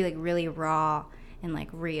want it to be like really raw and like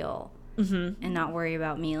real, and not worry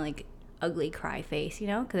about me like ugly cry face, you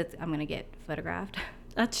know, because I'm gonna get photographed.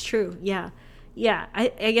 That's true. Yeah. Yeah. I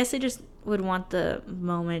guess I just would want the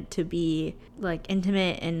moment to be like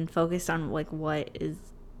intimate and focused on like what is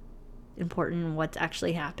important and what's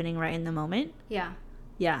actually happening right in the moment. Yeah.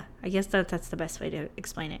 Yeah. I guess that's the best way to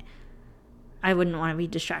explain it. I wouldn't want to be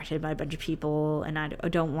distracted by a bunch of people, and I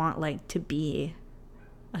don't want like to be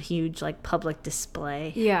a huge like public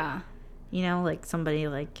display. Yeah. You know, like somebody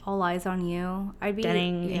like All eyes on you. I'd be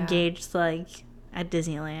getting engaged like at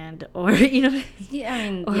Disneyland, or you know. Yeah, I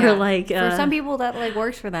mean, or yeah. like for some people that like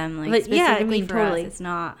works for them. Like but yeah, I specifically mean, for totally. us, it's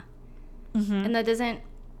not, and that doesn't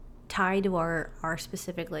tie to our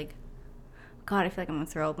specific like. God, I feel like I'm gonna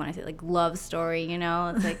throw up when I say like love story. You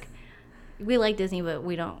know, it's like we like Disney, but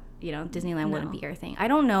we don't. You know, Disneyland wouldn't be our thing. I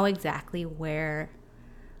don't know exactly where,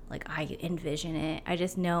 like I envision it. I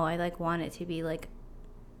just know I like want it to be like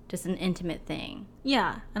just an intimate thing.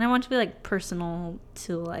 Yeah, and I want it to be like personal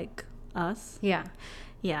to like us. Yeah.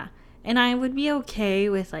 Yeah. And I would be okay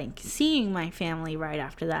with like seeing my family right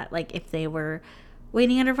after that, like if they were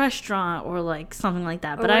waiting at a restaurant or like something like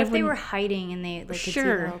that. Or But what I if they wouldn't, were hiding and they like could see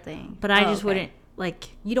the whole thing? but I Oh, just okay. wouldn't like.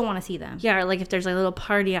 You don't want to see them. Yeah, or like if there's like a little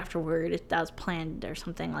party afterward, if that was planned or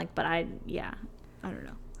something like. But I don't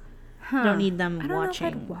know. Huh. Don't need them I don't watching.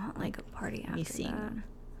 know if I'd want like a party after me seeing that. them.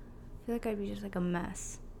 I feel like I'd be just like a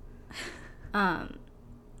mess.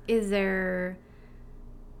 Is there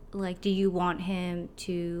like, do you want him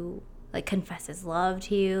to like confess his love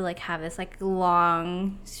to you, like have this like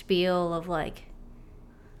long spiel of like,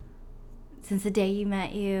 since the day you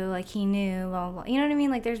met you, like he knew, blah, blah, blah. You know what I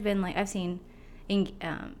mean? Like there's been like, I've seen in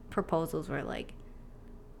proposals where like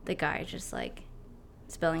the guy's just like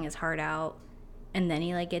spilling his heart out and then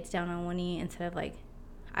he like gets down on one knee instead of like,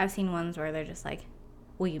 I've seen ones where they're just like,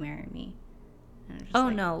 will you marry me? And I'm just Oh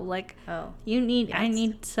like, no, like oh, you need. I yes.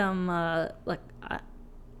 need some like.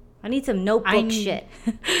 I need some notebook shit.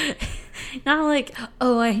 Not like,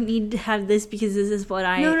 oh, I need to have this because this is what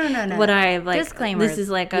I No. what I like. Disclaimer. This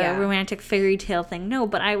is like a romantic fairy tale thing. No,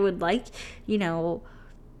 but I would like,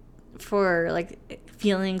 for like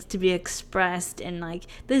feelings to be expressed, and like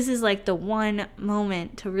this is like the one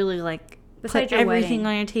moment to really like Besides put your everything wedding.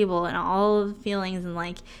 on your table and all of the feelings and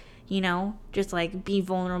like just like be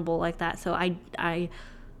vulnerable like that. So I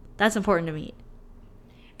that's important to me.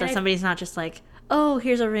 That somebody's not just like, oh,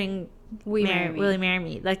 here's a ring. Will you marry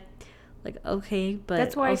me? Like, okay, but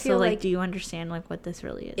that's why also, I feel like do you understand like what this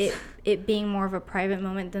really is? It being more of a private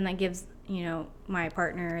moment, then that gives my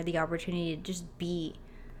partner the opportunity to just be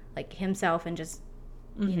like himself and just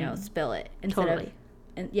spill it instead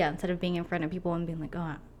of being in front of people and being like,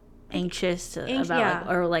 oh, anxious about like,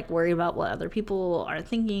 or like worry about what other people are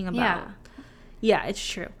thinking about. Yeah, it's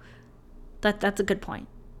true. That's a good point.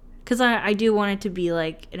 Because I do want it to be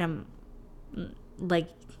like like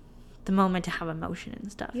the moment to have emotion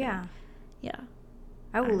and stuff. Yeah. Yeah.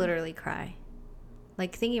 I will literally cry.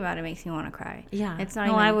 Like thinking about it makes me want to cry. Yeah. It's not.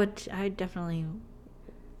 No, even... I definitely.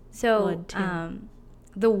 So would too.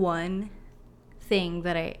 The one thing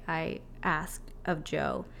that I asked of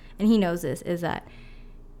Joe, and he knows this, is that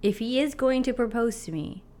if he is going to propose to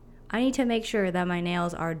me, I need to make sure that my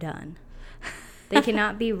nails are done. They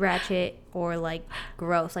cannot be ratchet or like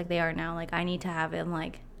gross like they are now. Like I need to have them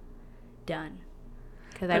like done,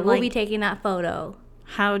 because I will be taking that photo.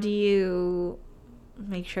 How do you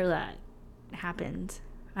make sure that happens?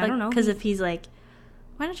 I don't know. Because if he's like,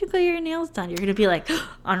 why don't you get your nails done? You're gonna be like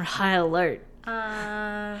on high alert.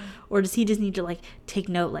 Or does he just need to like take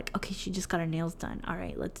note, like, okay, she just got her nails done, all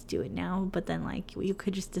right, let's do it now, but then like you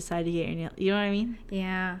could just decide to get your nails, you know what I mean?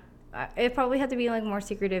 Yeah, it probably had to be like more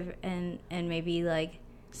secretive, and maybe like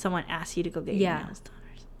someone asks you to go get your nails done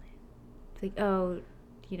or something. It's like, oh,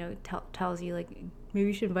 tells you like, maybe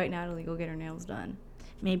you should invite Natalie to go get her nails done.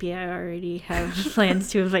 Maybe I already have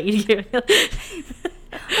plans to invite you to get your nails.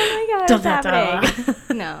 Oh my god, it's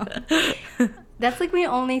happening. No. That's like my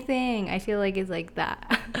only thing I feel like is like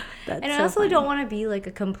that. And I also don't want to be like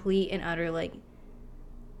a complete and utter like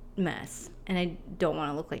mess, and I don't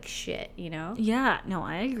want to look like shit, Yeah, no,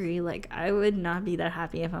 I agree. Like I would not be that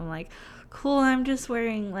happy if I'm like, cool, I'm just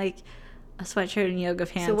wearing like a sweatshirt and yoga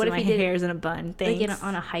pants, so what and if my hair's in a bun. Thanks. Like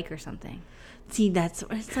on a hike or something. See,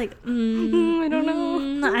 it's like I don't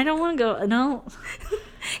know. I don't want to go. No,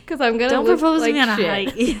 because I'm gonna don't propose to me on a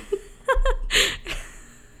hike.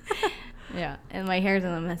 Yeah, and my hair's in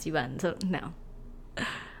a messy bun, so no.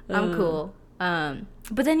 I'm cool.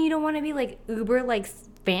 But then you don't want to be like uber like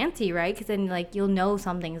fancy, right? Because then like you'll know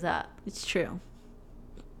something's up. It's true.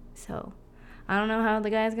 So I don't know how the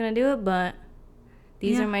guy's gonna do it, but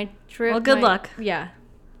these are my trips. Well, good luck. Yeah,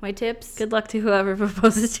 my tips. Good luck to whoever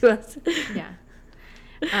proposes to us. Yeah.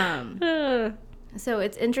 So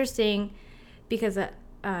it's interesting because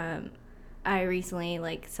I recently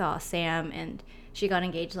like saw Sam, and she got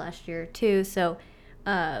engaged last year too. So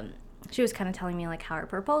she was kind of telling me like how her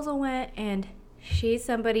proposal went, and she's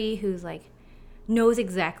somebody who's like knows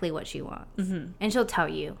exactly what she wants, and she'll tell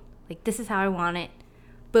you like, this is how I want it,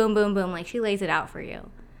 boom boom boom, like she lays it out for you,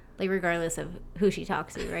 like regardless of who she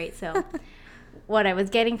talks to, right? So what I was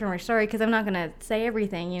getting from her story, because I'm not gonna say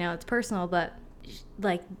everything, it's personal, but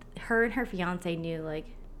like her and her fiance knew like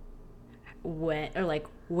when or like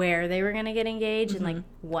where they were gonna get engaged and like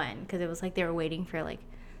when, because it was like they were waiting for like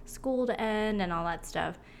school to end and all that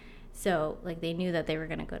stuff. So like they knew that they were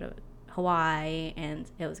gonna go to Hawaii and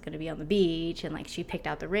it was gonna be on the beach, and like she picked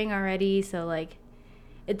out the ring already. So like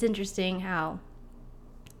it's interesting how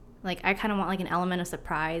like I kind of want like an element of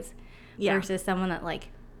surprise versus someone that like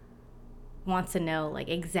wants to know like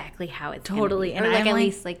exactly how it's Totally. gonna be. And or like I'm at like-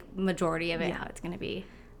 least like majority of it how it's gonna be.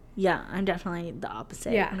 Yeah, I'm definitely the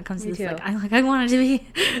opposite Yeah, when it comes to me this. too. Like, I want it to be.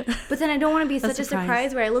 But then I don't want to be such a surprise.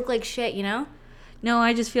 surprise where I look like shit, you know? No,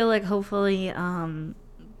 I just feel like hopefully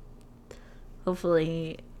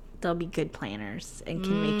they'll be good planners and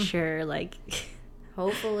can make sure like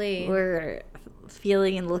Hopefully. we're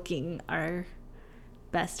feeling and looking our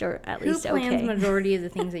best, or at Who least plans okay. majority of the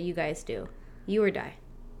things that you guys do? You or Di?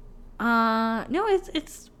 No,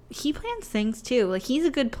 it's he plans things too. Like, he's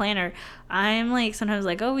a good planner. I'm like sometimes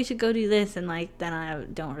like, oh, we should go do this, and like then I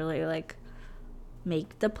don't really like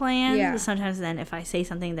make the plan. Yeah. Sometimes then if I say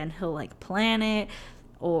something, then he'll like plan it,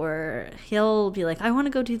 or he'll be like, I want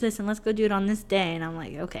to go do this and let's go do it on this day, and I'm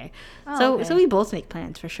like, okay. Oh, okay. So we both make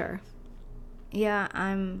plans for sure. Yeah,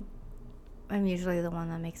 I'm usually the one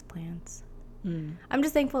that makes plans. Mm. I'm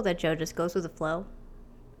just thankful that Joe just goes with the flow,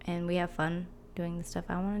 and we have fun doing the stuff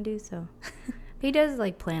I want to do. So he does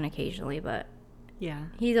like plan occasionally, but Yeah.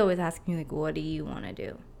 he's always asking me like, "What do you want to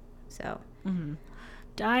do?" So, Mm-hmm.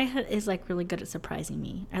 Di is like really good at surprising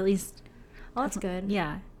me. At least, oh, that's good.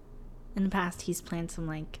 yeah. In the past, he's planned some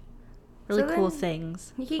like really So cool then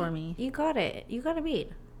things for me. You got it. You got to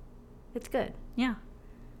beat. It's good. Yeah.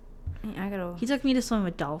 I gotta. He took me to swim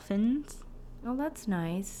with dolphins. Oh, that's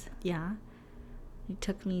nice. Yeah. He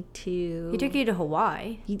took me to. He took you to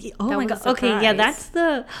Hawaii. Oh That my was a god. Okay, yeah, surprise. that's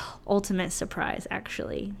the ultimate surprise,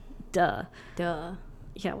 actually. Duh. Duh.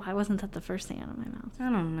 Yeah, why wasn't that the first thing out of my mouth? I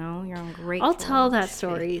don't know. You're ungrateful. I'll tell that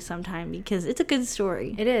story sometime because it's a good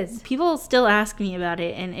story. It is. People still ask me about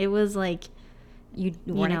it, and it was like, You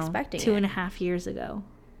you weren't know, expecting 2.5 years ago.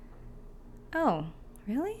 Oh,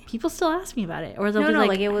 really? People still ask me about it, or they'll No, be no, like,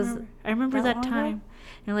 like, it was I remember that that long ago?" time.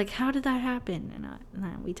 And they're like, how did that happen? And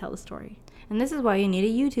then we tell the story. And this is why you need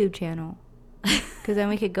a YouTube channel, because then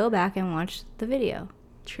we could go back and watch the video.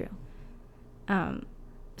 True.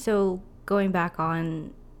 So going back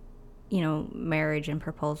on, marriage and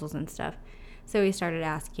proposals and stuff. So we started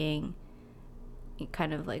asking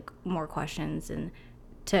kind of like more questions and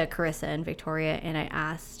to Carissa and Victoria, and I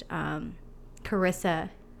asked Carissa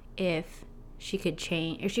if she could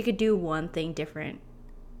do one thing different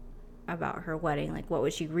about her wedding, like what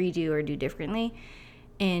would she redo or do differently,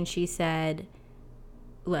 and she said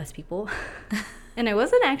less people. And I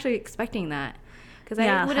wasn't actually expecting that, because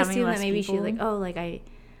I would having assume that less maybe she's people. like, oh, like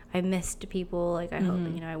I missed people, like I hope,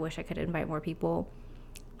 I wish I could invite more people,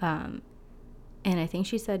 and I think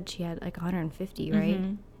she said she had like 150, right?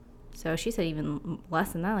 So she said even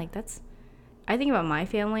less than that. Like, that's, I think about my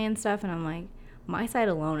family and stuff, and I'm like, my side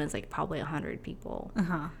alone is like probably 100 people.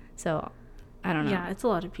 So I don't know. Yeah, it's a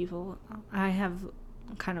lot of people. I have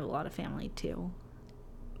kind of a lot of family too.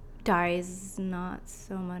 Dies not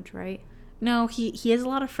so much, right? No, he has a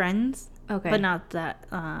lot of friends. Okay. But not that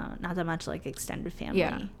much like extended family.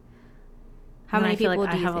 Yeah. How And many I feel people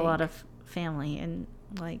like do I you have think? a lot of family and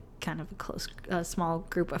like kind of a small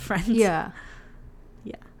group of friends. Yeah.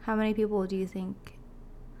 Yeah. How many people do you think?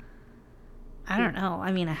 I don't know.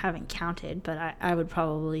 I mean, I haven't counted, but I would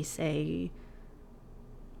probably say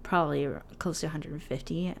probably close to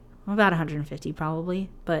 150. About 150 probably,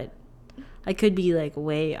 but I could be like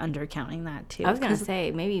way under counting that too. I was going to 'cause,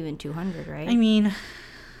 say maybe even 200, right? I mean,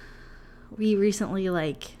 we recently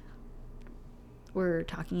like were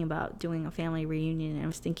talking about doing a family reunion, and I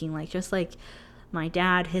was thinking like just like my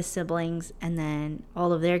dad, his siblings, and then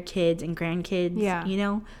all of their kids and grandkids. Yeah. You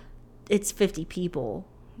know, it's 50 people.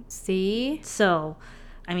 See? So,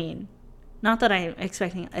 I mean, not that I'm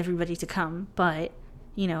expecting everybody to come, but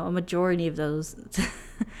a majority of those, and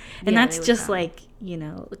Yeah, that's they would just come.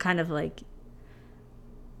 like kind of like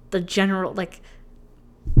the general like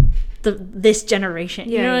this generation.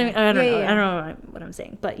 You Yeah, know what I yeah. mean? I don't Yeah, know. yeah. I don't know what I'm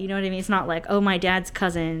saying, but you know what I mean. It's not like, oh, my dad's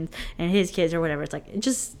cousins and his kids or whatever. It's like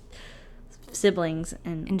just siblings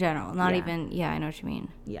and In general, not Yeah. even, yeah, I know what you mean.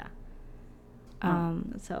 yeah.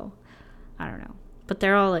 So I don't know, but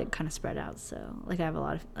they're all like kind of spread out. So like I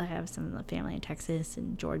have some of the family in Texas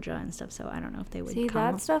and Georgia and stuff. So I don't know if they would See,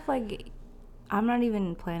 come. that stuff, like, I'm not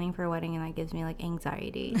even planning for a wedding, and that gives me like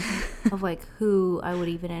anxiety of like who I would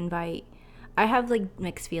even invite. I have like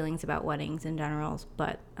mixed feelings about weddings in general,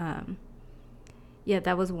 but yeah,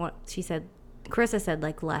 that was what she said. Carissa said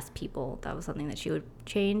like less people. That was something that she would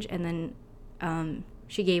change, and then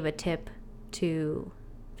she gave a tip to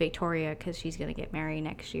Victoria because she's gonna get married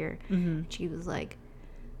next year. She was like,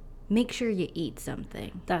 make sure you eat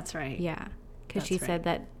something. That's right. Yeah, because she That's right. said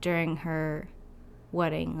that during her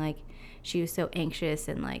wedding, like, she was so anxious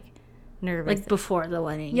and like nervous. Like before the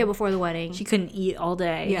wedding. Yeah, before the wedding. She couldn't eat all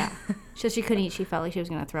day. Yeah, so she couldn't eat. She felt like she was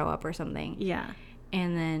gonna throw up or something. Yeah.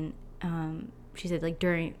 And then she said like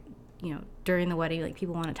during during the wedding, like,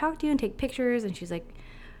 people want to talk to you and take pictures. And she's like,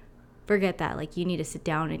 forget that. Like, you need to sit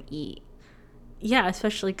down and eat. Yeah,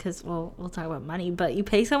 especially because, well, we'll talk about money, but you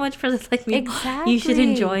pay so much for this, like, meal. Exactly. You should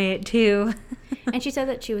enjoy it, too. And she said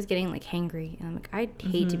that she was getting, like, hangry. And I'm like, I'd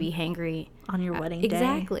hate to be hangry. On your wedding day.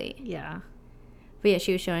 Exactly. Yeah. But, yeah,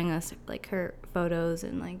 she was showing us, like, her photos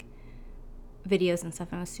and, like, videos and stuff.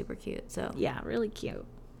 And it was super cute. So, Yeah, really cute.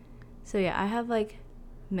 So, yeah, I have, like,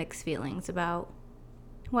 mixed feelings about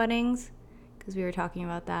weddings because we were talking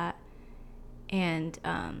about that. And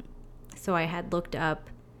so I had looked up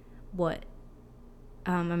what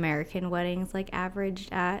American weddings, like,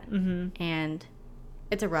 averaged at. And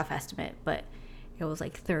it's a rough estimate, but it was,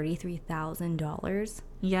 like, $33,000.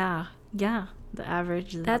 Yeah. Yeah. The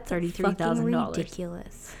average is That's $33,000.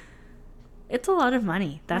 ridiculous. It's a lot of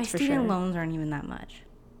money. That's for sure. My student loans aren't even that much.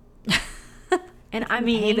 And I'm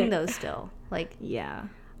Me paying either. those still. Like, Yeah.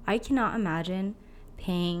 I cannot imagine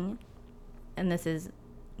paying, and this is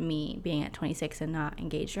me being at 26 and not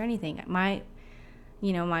engaged or anything. My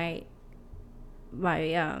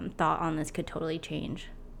thought on this could totally change,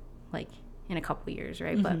 like, in a couple years,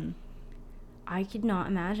 right? But I could not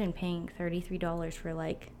imagine paying $33 for,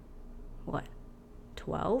 like, what,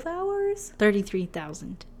 12 hours?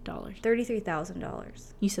 $33,000.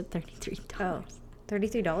 $33,000. You said $33. Oh,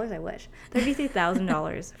 $33? I wish.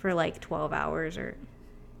 $33,000 for, like, 12 hours or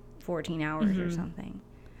 14 hours or something.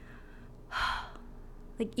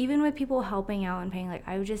 Like, even with people helping out and paying, like,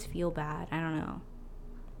 I would just feel bad. I don't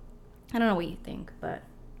know what you think, but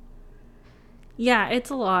Yeah, it's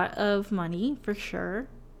a lot of money for sure.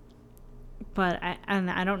 But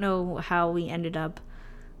I don't know how we ended up,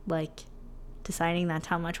 like, deciding that's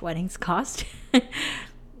how much weddings cost.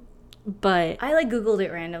 But I, like, Googled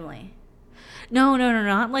it randomly. no,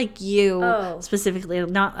 not like you Oh. specifically,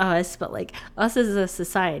 not us, but like us as a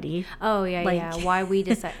society. Oh, yeah, Like- yeah. Why we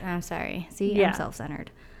decide. I'm sorry. See, Yeah. I'm self-centered.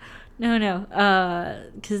 No,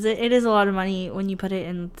 because it is a lot of money when you put it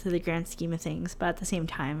into the grand scheme of things. But at the same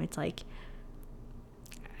time, it's like,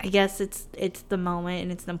 I guess it's the moment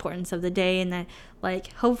and it's the importance of the day, and that,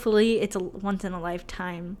 like, hopefully it's a once in a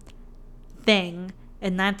lifetime thing,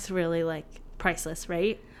 and that's really, like, priceless,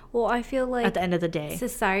 right? Well, I feel like At the end of the day.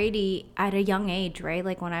 society at a young age, right?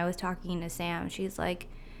 Like, when I was talking to Sam, she's like,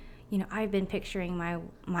 I've been picturing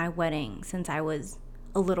my wedding since I was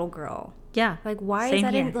a little girl. Yeah. Like, why Same is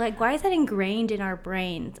that here. why is that ingrained in our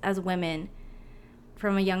brains as women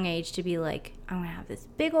from a young age to be like, I'm gonna have this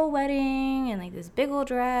big old wedding and, like, this big old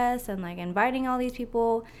dress and, like, inviting all these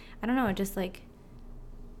people? I don't know.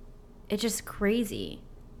 It's just crazy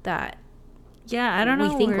that Yeah, I don't know.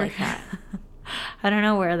 we think where- like that. I don't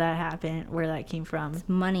know where that happened, where that came from.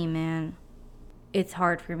 Money, man. It's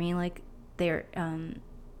hard for me. Like,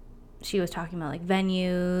 she was talking about, like,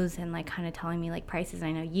 venues and, like, kind of telling me, like, prices. And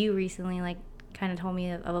I know you recently, like, kind of told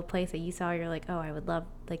me of a place that you saw. You're like, oh, I would love,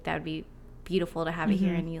 like, that would be beautiful to have it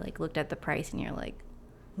here. And you, like, looked at the price and you're like,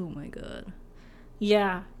 oh my God.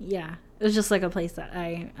 Yeah. It was just like a place that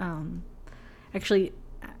I actually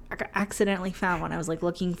accidentally found when I was, like,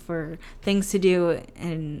 looking for things to do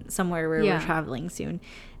in somewhere where Yeah. we're traveling soon,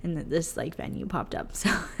 and this, like, venue popped up. So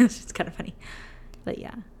it's just kind of funny. But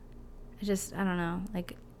yeah. I don't know.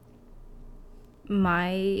 Like,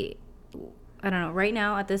 I don't know. Right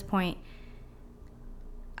now, at this point,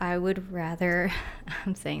 I would rather,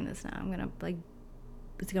 I'm saying this now, I'm going to, like,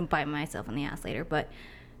 it's going to bite myself in the ass later, but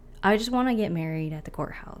I just want to get married at the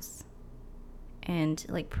courthouse and,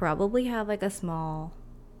 like, probably have, like, a small,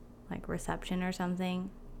 like, reception or something.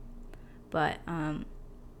 But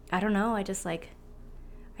I don't know. I just, like,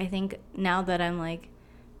 I think now that I'm, like,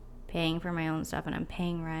 paying for my own stuff and I'm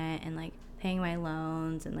paying rent and, like, paying my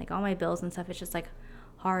loans and, like, all my bills and stuff, it's just, like,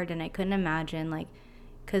 hard. And I couldn't imagine, like,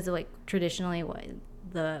 because, like, traditionally what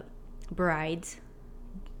the bride's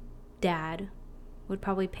dad would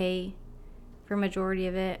probably pay for majority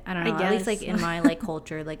of it. I don't know. At least, like, in my, like,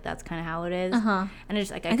 culture, like, that's kind of how it is. Uh-huh. And it's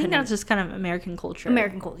just, like, I think that's just kind of American culture.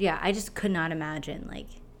 yeah. I just could not imagine, like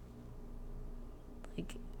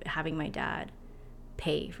having my dad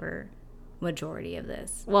pay for majority of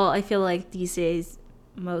this. Well, I feel like these days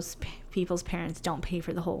most people's parents don't pay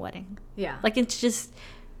for the whole wedding. Yeah. Like, it's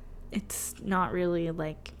not really,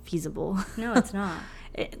 like, feasible. No, it's not.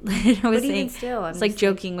 I was But even saying, still, I'm it's like just,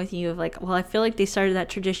 joking with you of, like, well, I feel like they started that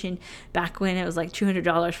tradition back when it was like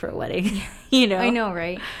 $200 for a wedding. You know? I know,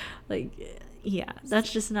 right? Like, yeah,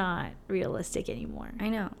 that's just not realistic anymore. I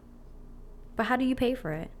know. But how do you pay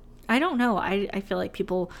for it? I don't know. I feel like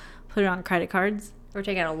people put it on credit cards Or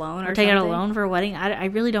take out a loan or take out a loan for a wedding. I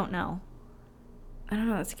really don't know. I don't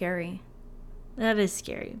know. It's scary. That is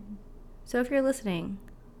scary. So if you're listening,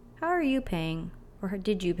 how are you paying Or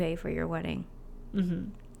did you pay for your wedding? Mm-hmm.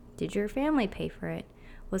 Did your family pay for it?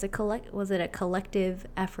 Was it a collective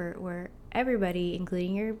effort where everybody,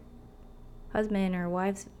 including your husband or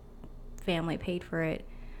wife's family, paid for it?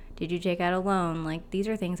 Did you take out a loan? Like, these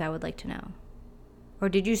are things I would like to know. Or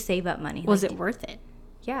did you save up money? Was it worth it?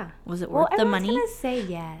 Yeah. Was it worth the money? Everyone's gonna say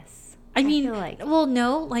yes. I mean, feel like. well,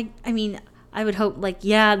 no. Like, I mean, I would hope, like,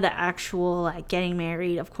 yeah, the actual, like, getting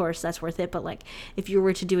married, of course, that's worth it. But, like, if you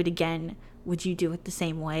were to do it again, would you do it the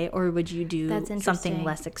same way? Or would you do something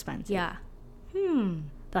less expensive? Yeah.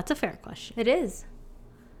 That's a fair question. It is.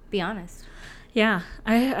 Be honest. Yeah.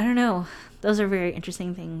 I don't know. Those are very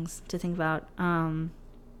interesting things to think about.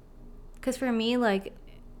 Because for me, like,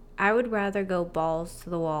 I would rather go balls to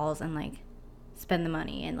the walls and, like, spend the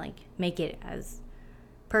money and, like, make it as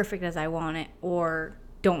perfect as I want it, or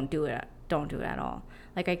don't do it at all.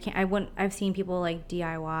 Like, I've seen people, like,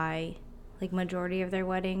 DIY, like, majority of their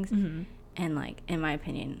weddings, and, like, in my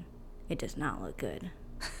opinion, it does not look good.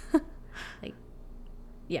 Like,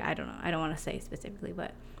 yeah, I don't know. I don't want to say specifically,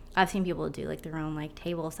 but I've seen people do, like, their own, like,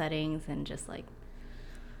 table settings and just, like,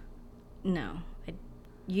 no.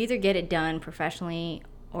 You either get it done professionally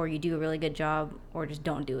or you do a really good job, or just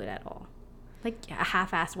don't do it at all. Like, a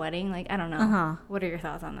half-assed wedding, like, I don't know. What are your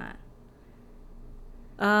thoughts on that?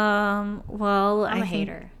 Well, I'm a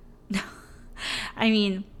hater. I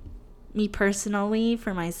mean, me personally,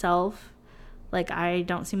 for myself, like, I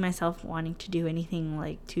don't see myself wanting to do anything,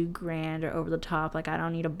 like, too grand or over the top. Like, I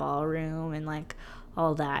don't need a ballroom and, like,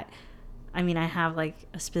 all that. I mean, I have, like,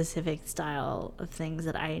 a specific style of things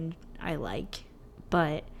that I like,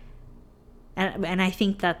 but and I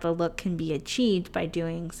think that the look can be achieved by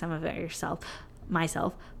doing some of it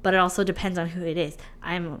myself, but it also depends on who it is.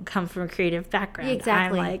 Come from a creative background.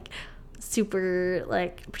 Exactly. I'm, like, super,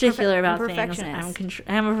 like, particular about things.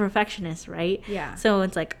 I'm a perfectionist, right? Yeah. So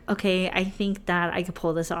it's like, okay, I think that I could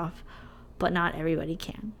pull this off, but not everybody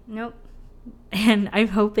can. Nope. And I'm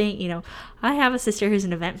hoping, I have a sister who's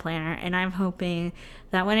an event planner, and I'm hoping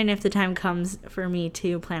that when and if the time comes for me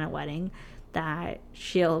to plan a wedding, that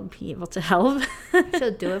she'll be able to help.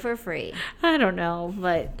 She'll do it for free. I don't know,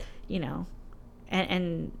 but,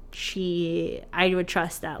 and I would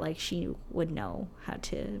trust that, like, she would know how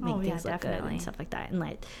to make things look good and stuff like that. And,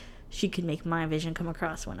 like, she could make my vision come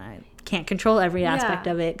across when I can't control every aspect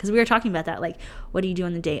of it. Because we were talking about that, like, what do you do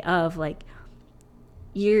on the day of? Like,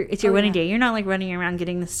 it's your wedding day. You're not, like, running around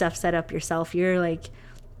getting the stuff set up yourself. You're, like,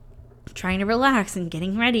 trying to relax and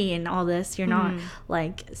getting ready and all this. You're not,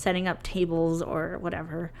 like, setting up tables or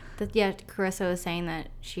whatever. Carissa was saying that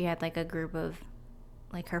she had, like, a group of,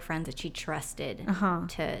 like, her friends that she trusted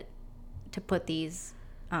to put these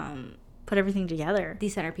put everything together,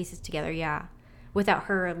 these centerpieces together, without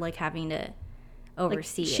her, like, having to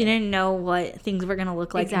oversee it. She didn't know what things were gonna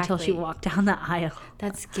look like until she walked down the aisle.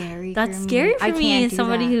 That's scary. That's scary for me as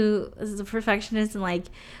somebody who is a perfectionist and, like,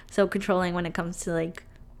 so controlling when it comes to, like,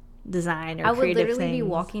 design or creative things. I would literally be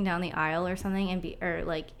walking down the aisle or something or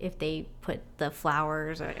like if they put the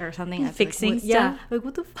flowers or something, fixing stuff. Yeah, like,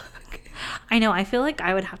 what the fuck? I know. I feel like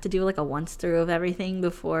I would have to do, like, a once through of everything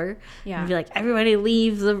before. Yeah. And be like, everybody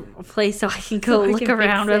leave the place so I can go look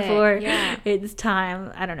around before it's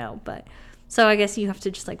time. I don't know, but so I guess you have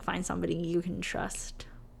to just, like, find somebody you can trust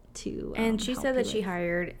to. And she said that she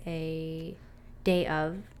hired a day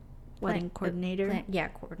of wedding coordinator.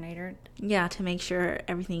 Coordinator. Yeah, to make sure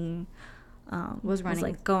everything was running,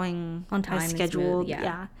 like, going on time, as scheduled. Smooth,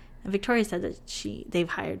 yeah. And Victoria said that they've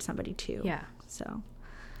hired somebody too. Yeah. So.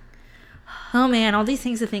 Oh man, all these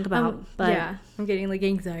things to think about. But yeah, I'm getting, like,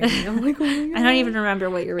 anxiety. I'm like, oh my God. I don't even remember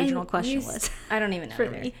what your original question was. I don't even know for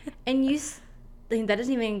me. And that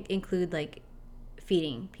doesn't even include, like,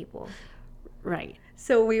 feeding people. Right.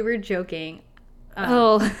 So we were joking.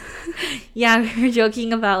 Yeah, we were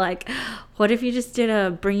joking about, like, what if you just did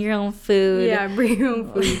a bring your own food? Yeah, bring your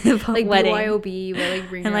own food. Like, wedding. BYOB, but, like,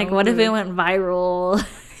 bring and, your like, own what food. if it went viral?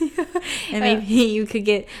 And maybe you could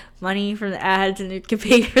get money from the ads and it could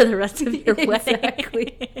pay for the rest of your wedding.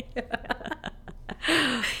 Exactly.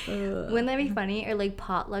 Wouldn't that be funny? Or, like,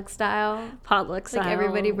 potluck style? Like,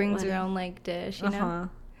 everybody brings their own, like, dish, you know?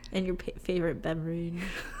 And your favorite beverage.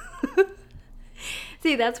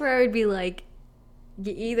 See, that's where I would be like,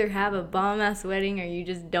 you either have a bomb-ass wedding or you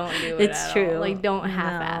just don't do it It's true. all. Like, don't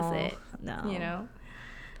half-ass it. No. You know?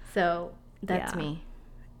 So, that's me.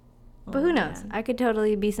 But who knows? I could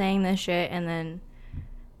totally be saying this shit and then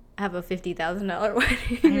have a $50,000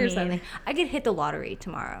 wedding or something. I could hit the lottery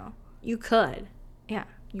tomorrow. You could. Yeah.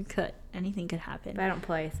 You could. Anything could happen. But I don't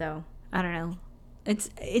play, so. I don't know. It's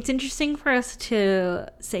interesting for us to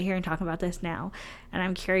sit here and talk about this now. And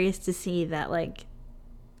I'm curious to see that, like,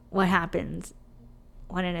 what happens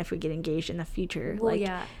when and if we get engaged in the future. Well, like,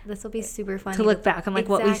 yeah, this will be super fun to look back on like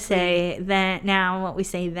what we Exactly. say then now, what we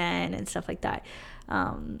say then, and stuff like that.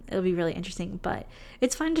 It'll be really interesting, but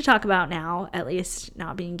it's fun to talk about now, at least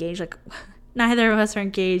not being engaged. Like, neither of us are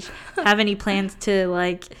engaged, have any plans to,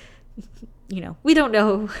 like, we don't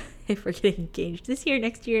know if we're getting engaged this year,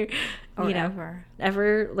 next year, Or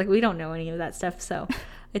ever. Like, we don't know any of that stuff. So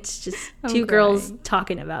it's just I'm two girls crying.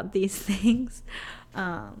 talking about these things.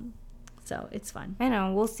 So it's fun. I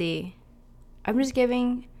know, we'll see. I'm just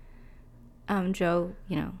giving Joe,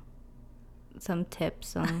 some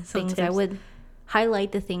tips on Some things I tips. would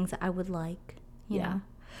highlight, the things that I would like. You know.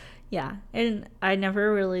 Yeah. And I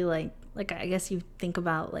never really like I guess you think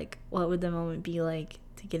about like what would the moment be like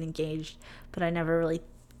to get engaged, but I never really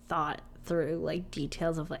thought through like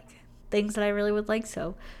details of like things that I really would like.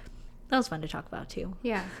 So that was fun to talk about too.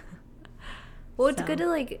 Yeah. Well, it's So. good to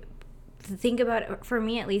like to think about it, for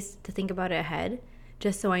me at least, to think about it ahead,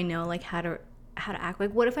 just so I know like how to act.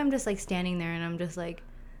 Like, what if I'm just like standing there and I'm just like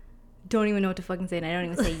don't even know what to fucking say, and I don't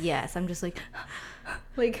even say yes. I'm just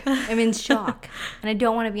like I'm in shock, and I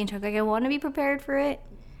don't want to be in shock. Like, I want to be prepared for it.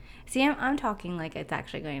 See, I'm talking like it's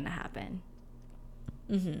actually going to happen.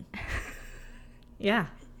 Yeah.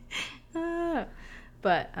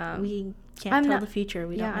 But We can't I'm tell not- the future.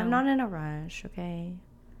 We don't know. I'm not in a rush. Okay.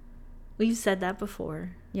 We've said that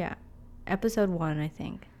before. Yeah. Episode 1, I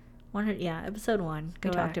think. Episode 1. Go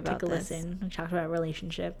We back, talked about take a this. listen. We talked about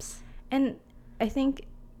relationships. And I think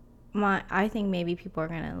maybe people are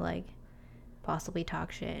gonna like possibly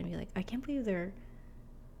talk shit and be like, I can't believe they're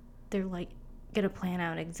like gonna plan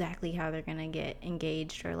out exactly how they're gonna get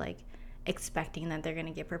engaged, or like expecting that they're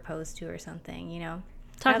gonna get proposed to or something,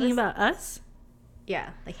 Talking this- about us?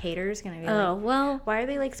 Yeah, like haters gonna be Oh, like, well. why are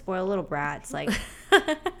they like spoiled little brats, like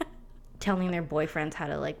telling their boyfriends how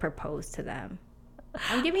to like propose to them?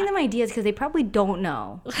 I'm giving them ideas because they probably don't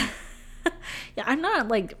know. Yeah, I'm not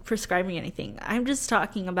like prescribing anything. I'm just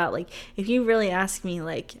talking about like if you really ask me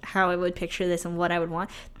like how I would picture this and what I would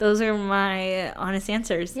want, those are my honest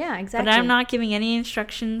answers. Yeah, exactly. But I'm not giving any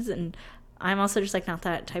instructions, and I'm also just like not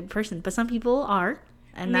that type of person. But some people are,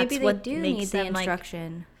 and Maybe that's they what do makes need the them like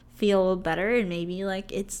instruction. feel better, and maybe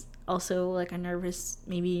like it's also like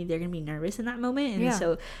maybe they're gonna be nervous in that moment, and Yeah.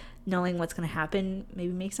 so knowing what's gonna happen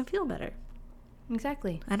maybe makes them feel better.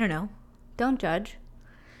 Exactly. I don't know. Don't judge.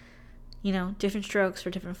 Different strokes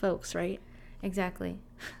for different folks, right? Exactly.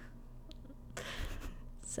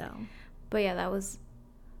 So But yeah, that was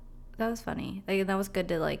funny. Like, that was good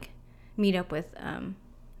to like meet up with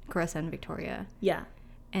Carissa and Victoria, yeah.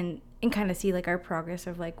 and kind of see like our progress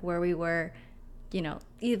of like where we were,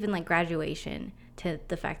 even like graduation, to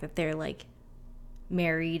the fact that they're like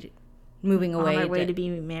married, moving away, On our way to be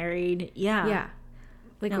married. Yeah. yeah.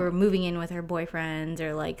 Like, No. we're moving in with our boyfriends,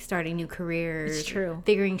 or like starting new careers. It's true.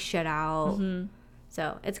 Figuring shit out. Mhm.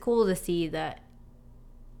 So it's cool to see that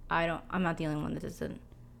I'm not the only one that doesn't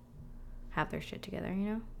have their shit together,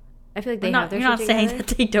 I feel like they have their You're not shit saying together.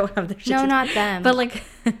 that they don't have their shit No, together. not them. But like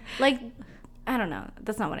Like, I don't know.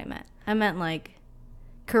 That's not what I meant. I meant like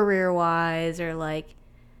career-wise, or like,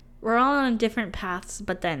 we're all on different paths,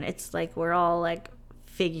 but then it's like we're all like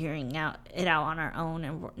figuring it out on our own,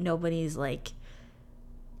 and nobody's like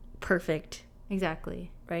perfect,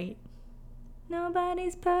 exactly. right?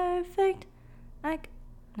 Nobody's perfect. Like,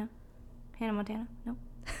 no. Hannah Montana? No.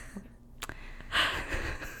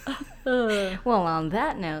 Well, on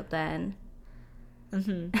that note, then.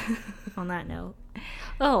 On that note.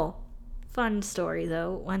 Oh, fun story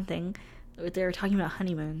though. One thing, they were talking about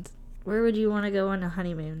honeymoons. Where would you want to go on a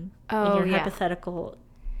honeymoon? Oh, in your yeah. hypothetical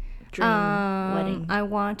dream wedding. I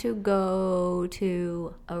want to go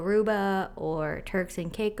to Aruba or Turks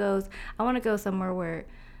and Caicos. I want to go somewhere where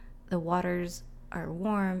the waters are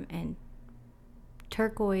warm and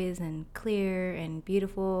turquoise and clear and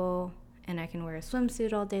beautiful, and I can wear a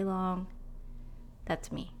swimsuit all day long.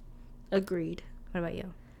 That's me. Agreed. What about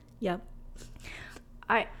you? Yep.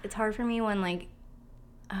 It's hard for me when, like,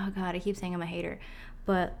 oh god, I keep saying I'm a hater,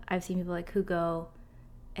 but I've seen people like who go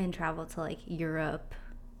and travel to like Europe.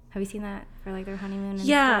 Have you seen that for like their honeymoon? And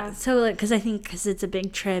Yeah. stuff? So like, because it's a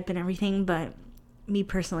big trip and everything, but me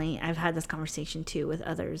personally, I've had this conversation too with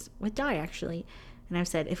others, with Di actually, and I've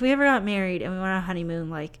said if we ever got married and we went on a honeymoon,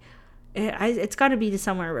 like it's got to be to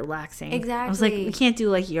somewhere relaxing. Exactly. I was like, we can't do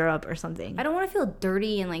like Europe or something. I don't want to feel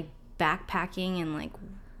dirty and like backpacking and like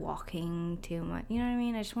walking too much. You know what I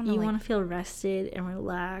mean? I just want to. You like, want to feel rested and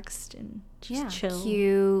relaxed and just chill.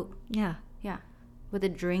 cute. Yeah. Yeah, with a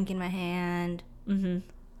drink in my hand, Mm-hmm.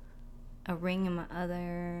 a ring in my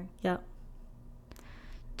other. Yep.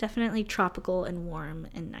 Definitely tropical and warm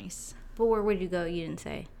and nice. But where would you go? You didn't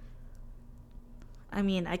say. I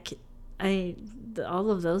mean,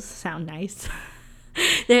 all of those sound nice.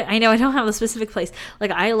 I know I don't have a specific place.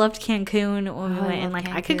 Like, I loved Cancun when we went, and like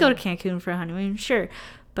Cancun. I could go to Cancun for a honeymoon, sure.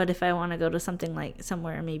 But if I want to go to something like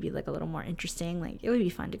somewhere maybe like a little more interesting, like it would be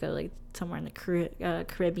fun to go like somewhere in the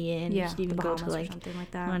Caribbean. Yeah, you could even go to like something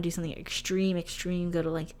like that. I want to do something extreme. Go to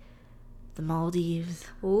like the Maldives.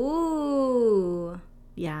 Ooh.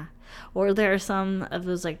 Yeah. Or there are some of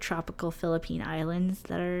those like tropical Philippine islands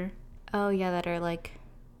that are. Oh yeah, that are like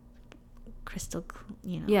crystal,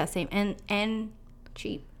 Yeah, same and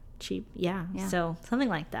cheap. Yeah. So something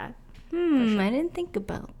like that. Sure. I didn't think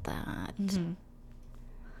about that. Mm-hmm.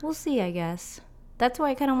 We'll see, I guess. That's why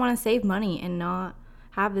I kind of want to save money and not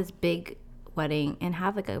have this big wedding and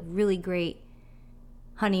have like a really great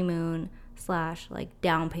honeymoon / like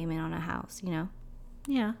down payment on a house,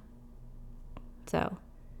 Yeah. So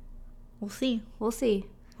we'll see.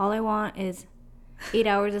 All I want is 8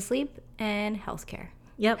 hours of sleep and healthcare.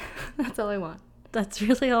 Yep. That's all I want. That's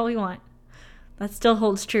really all we want. That still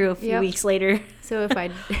holds true a few weeks later. So if I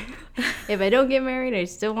don't get married, I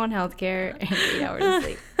still want healthcare and 8 hours of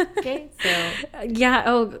sleep. Okay, so yeah.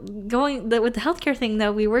 Oh, with the healthcare thing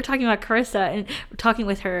though, we were talking about Carissa and talking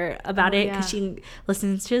with her about it because she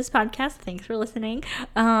listens to this podcast. Thanks for listening.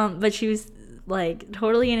 But she was like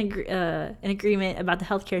totally in agreement about the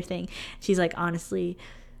healthcare thing. She's like, honestly,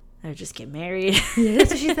 I would just get married. Yeah, that's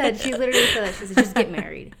what she said. She literally said that. She said, just get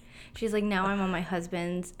married. She's like, now I'm on my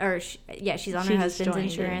husband's, she's on her husband's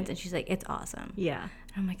insurance, and she's like, it's awesome. Yeah.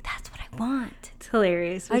 And I'm like, that's what I want. It's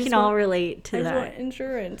hilarious. We can all relate to that. I just want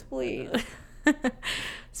insurance, please.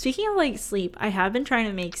 Speaking of like sleep, I have been trying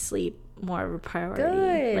to make sleep more of a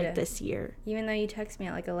priority like this year. Even though you text me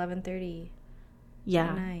at like 11:30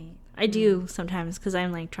 at night. I do sometimes because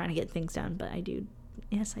I'm like trying to get things done, but I do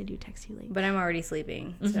text you late. But I'm already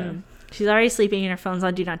sleeping. So. Mm-hmm. She's already sleeping and her phone's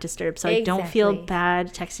on Do Not Disturb, so I don't feel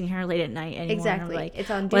bad texting her late at night anymore. Exactly. Like,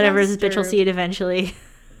 it's on Do whatever, Not this bitch will see it eventually.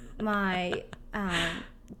 My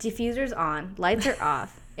diffuser's on. Lights are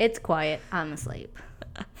off. It's quiet. I'm asleep.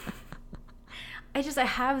 I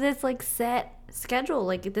have this like set schedule.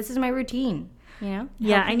 Like this is my routine,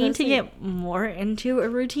 Yeah, I need to get more into a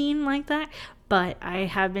routine like that. But I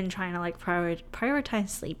have been trying to like prioritize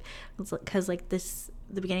sleep because like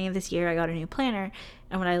the beginning of this year I got a new planner,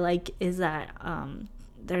 and what I like is that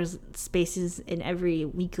there's spaces in every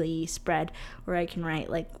weekly spread where I can write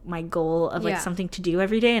like my goal of like something to do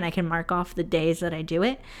every day, and I can mark off the days that I do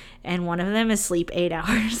it, and one of them is sleep 8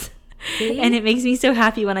 hours. See? And it makes me so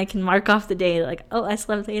happy when I can mark off the day like, oh, I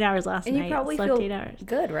slept 8 hours last night. And you probably slept feel 8 hours.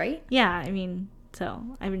 Good, right? Yeah, I mean, so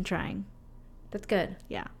I've been trying. That's good.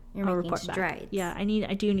 Yeah. You're I'll making report strides. Back. Yeah,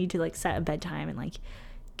 I do need to like set a bedtime and like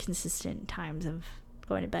consistent times of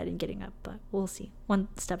going to bed and getting up, but we'll see. One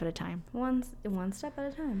step at a time. One step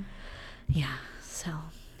at a time. Yeah. So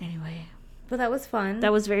anyway, but that was fun.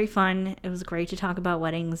 That was very fun. It was great to talk about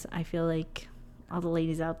weddings. I feel like all the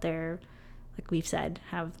ladies out there, like we've said,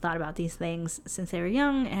 have thought about these things since they were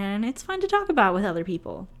young, and it's fun to talk about with other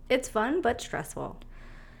people. It's fun but stressful.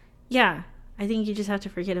 Yeah, I think you just have to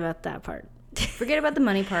forget about that part. Forget about the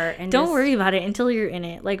money part and don't worry about it until you're in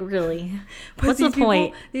it. Like, really, what's the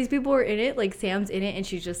point? These people are in it. Like, Sam's in it, and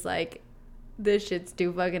she's just like, "This shit's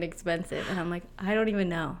too fucking expensive." And I'm like, I don't even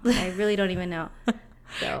know. I really don't even know.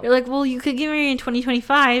 So you're like, well, you could get married in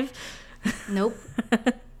 2025. Nope.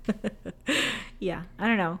 Yeah, I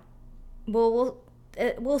don't know. Well,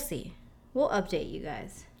 we'll see. We'll update you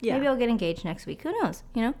guys. Yeah. Maybe I'll get engaged next week. Who knows?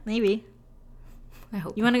 Maybe. I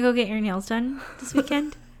hope. You want to go get your nails done this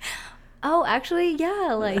weekend? Oh, actually,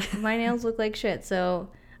 yeah. Like, my nails look like shit, so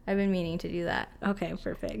I've been meaning to do that. Okay,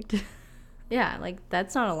 perfect. Yeah, like,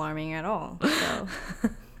 that's not alarming at all. So.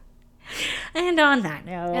 And on that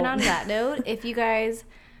note, if you guys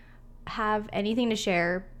have anything to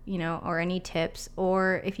share, or any tips,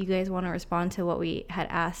 or if you guys want to respond to what we had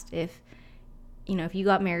asked, if you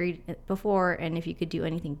got married before and if you could do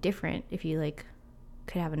anything different, if you, like,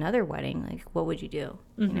 could have another wedding, like, what would you do,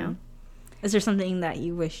 Mm-hmm. Is there something that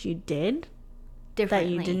you wish you did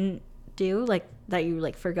differently that you didn't do, like that you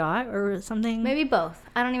like forgot or something? Maybe both.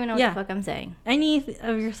 I don't even know what the fuck I'm saying. Any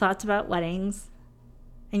of your thoughts about weddings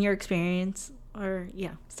and your experience, or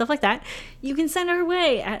stuff like that, you can send our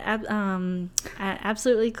way at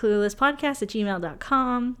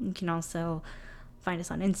absolutelycluelesspodcast@gmail.com. You can also find us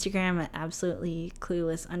on Instagram at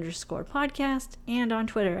absolutelyclueless_podcast and on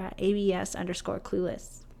Twitter at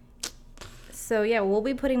abs_clueless. So yeah, we'll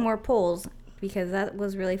be putting more polls because that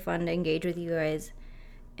was really fun to engage with you guys,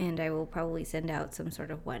 and I will probably send out some sort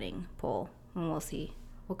of wedding poll, and we'll see.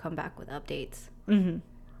 We'll come back with updates. Mm-hmm.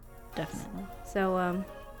 Definitely. So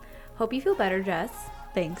hope you feel better, Jess.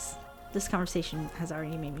 Thanks. this conversation has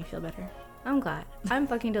already made me feel better. I'm glad. I'm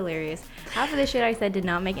fucking delirious. Half of the shit I said did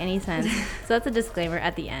not make any sense. So that's a disclaimer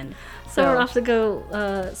at the end. So we're off to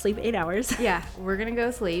go sleep 8 hours. Yeah, we're going to go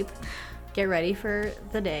sleep. Get ready for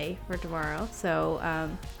the day for tomorrow. So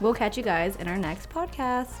we'll catch you guys in our next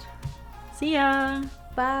podcast. See ya.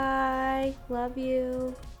 Bye. Love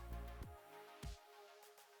you.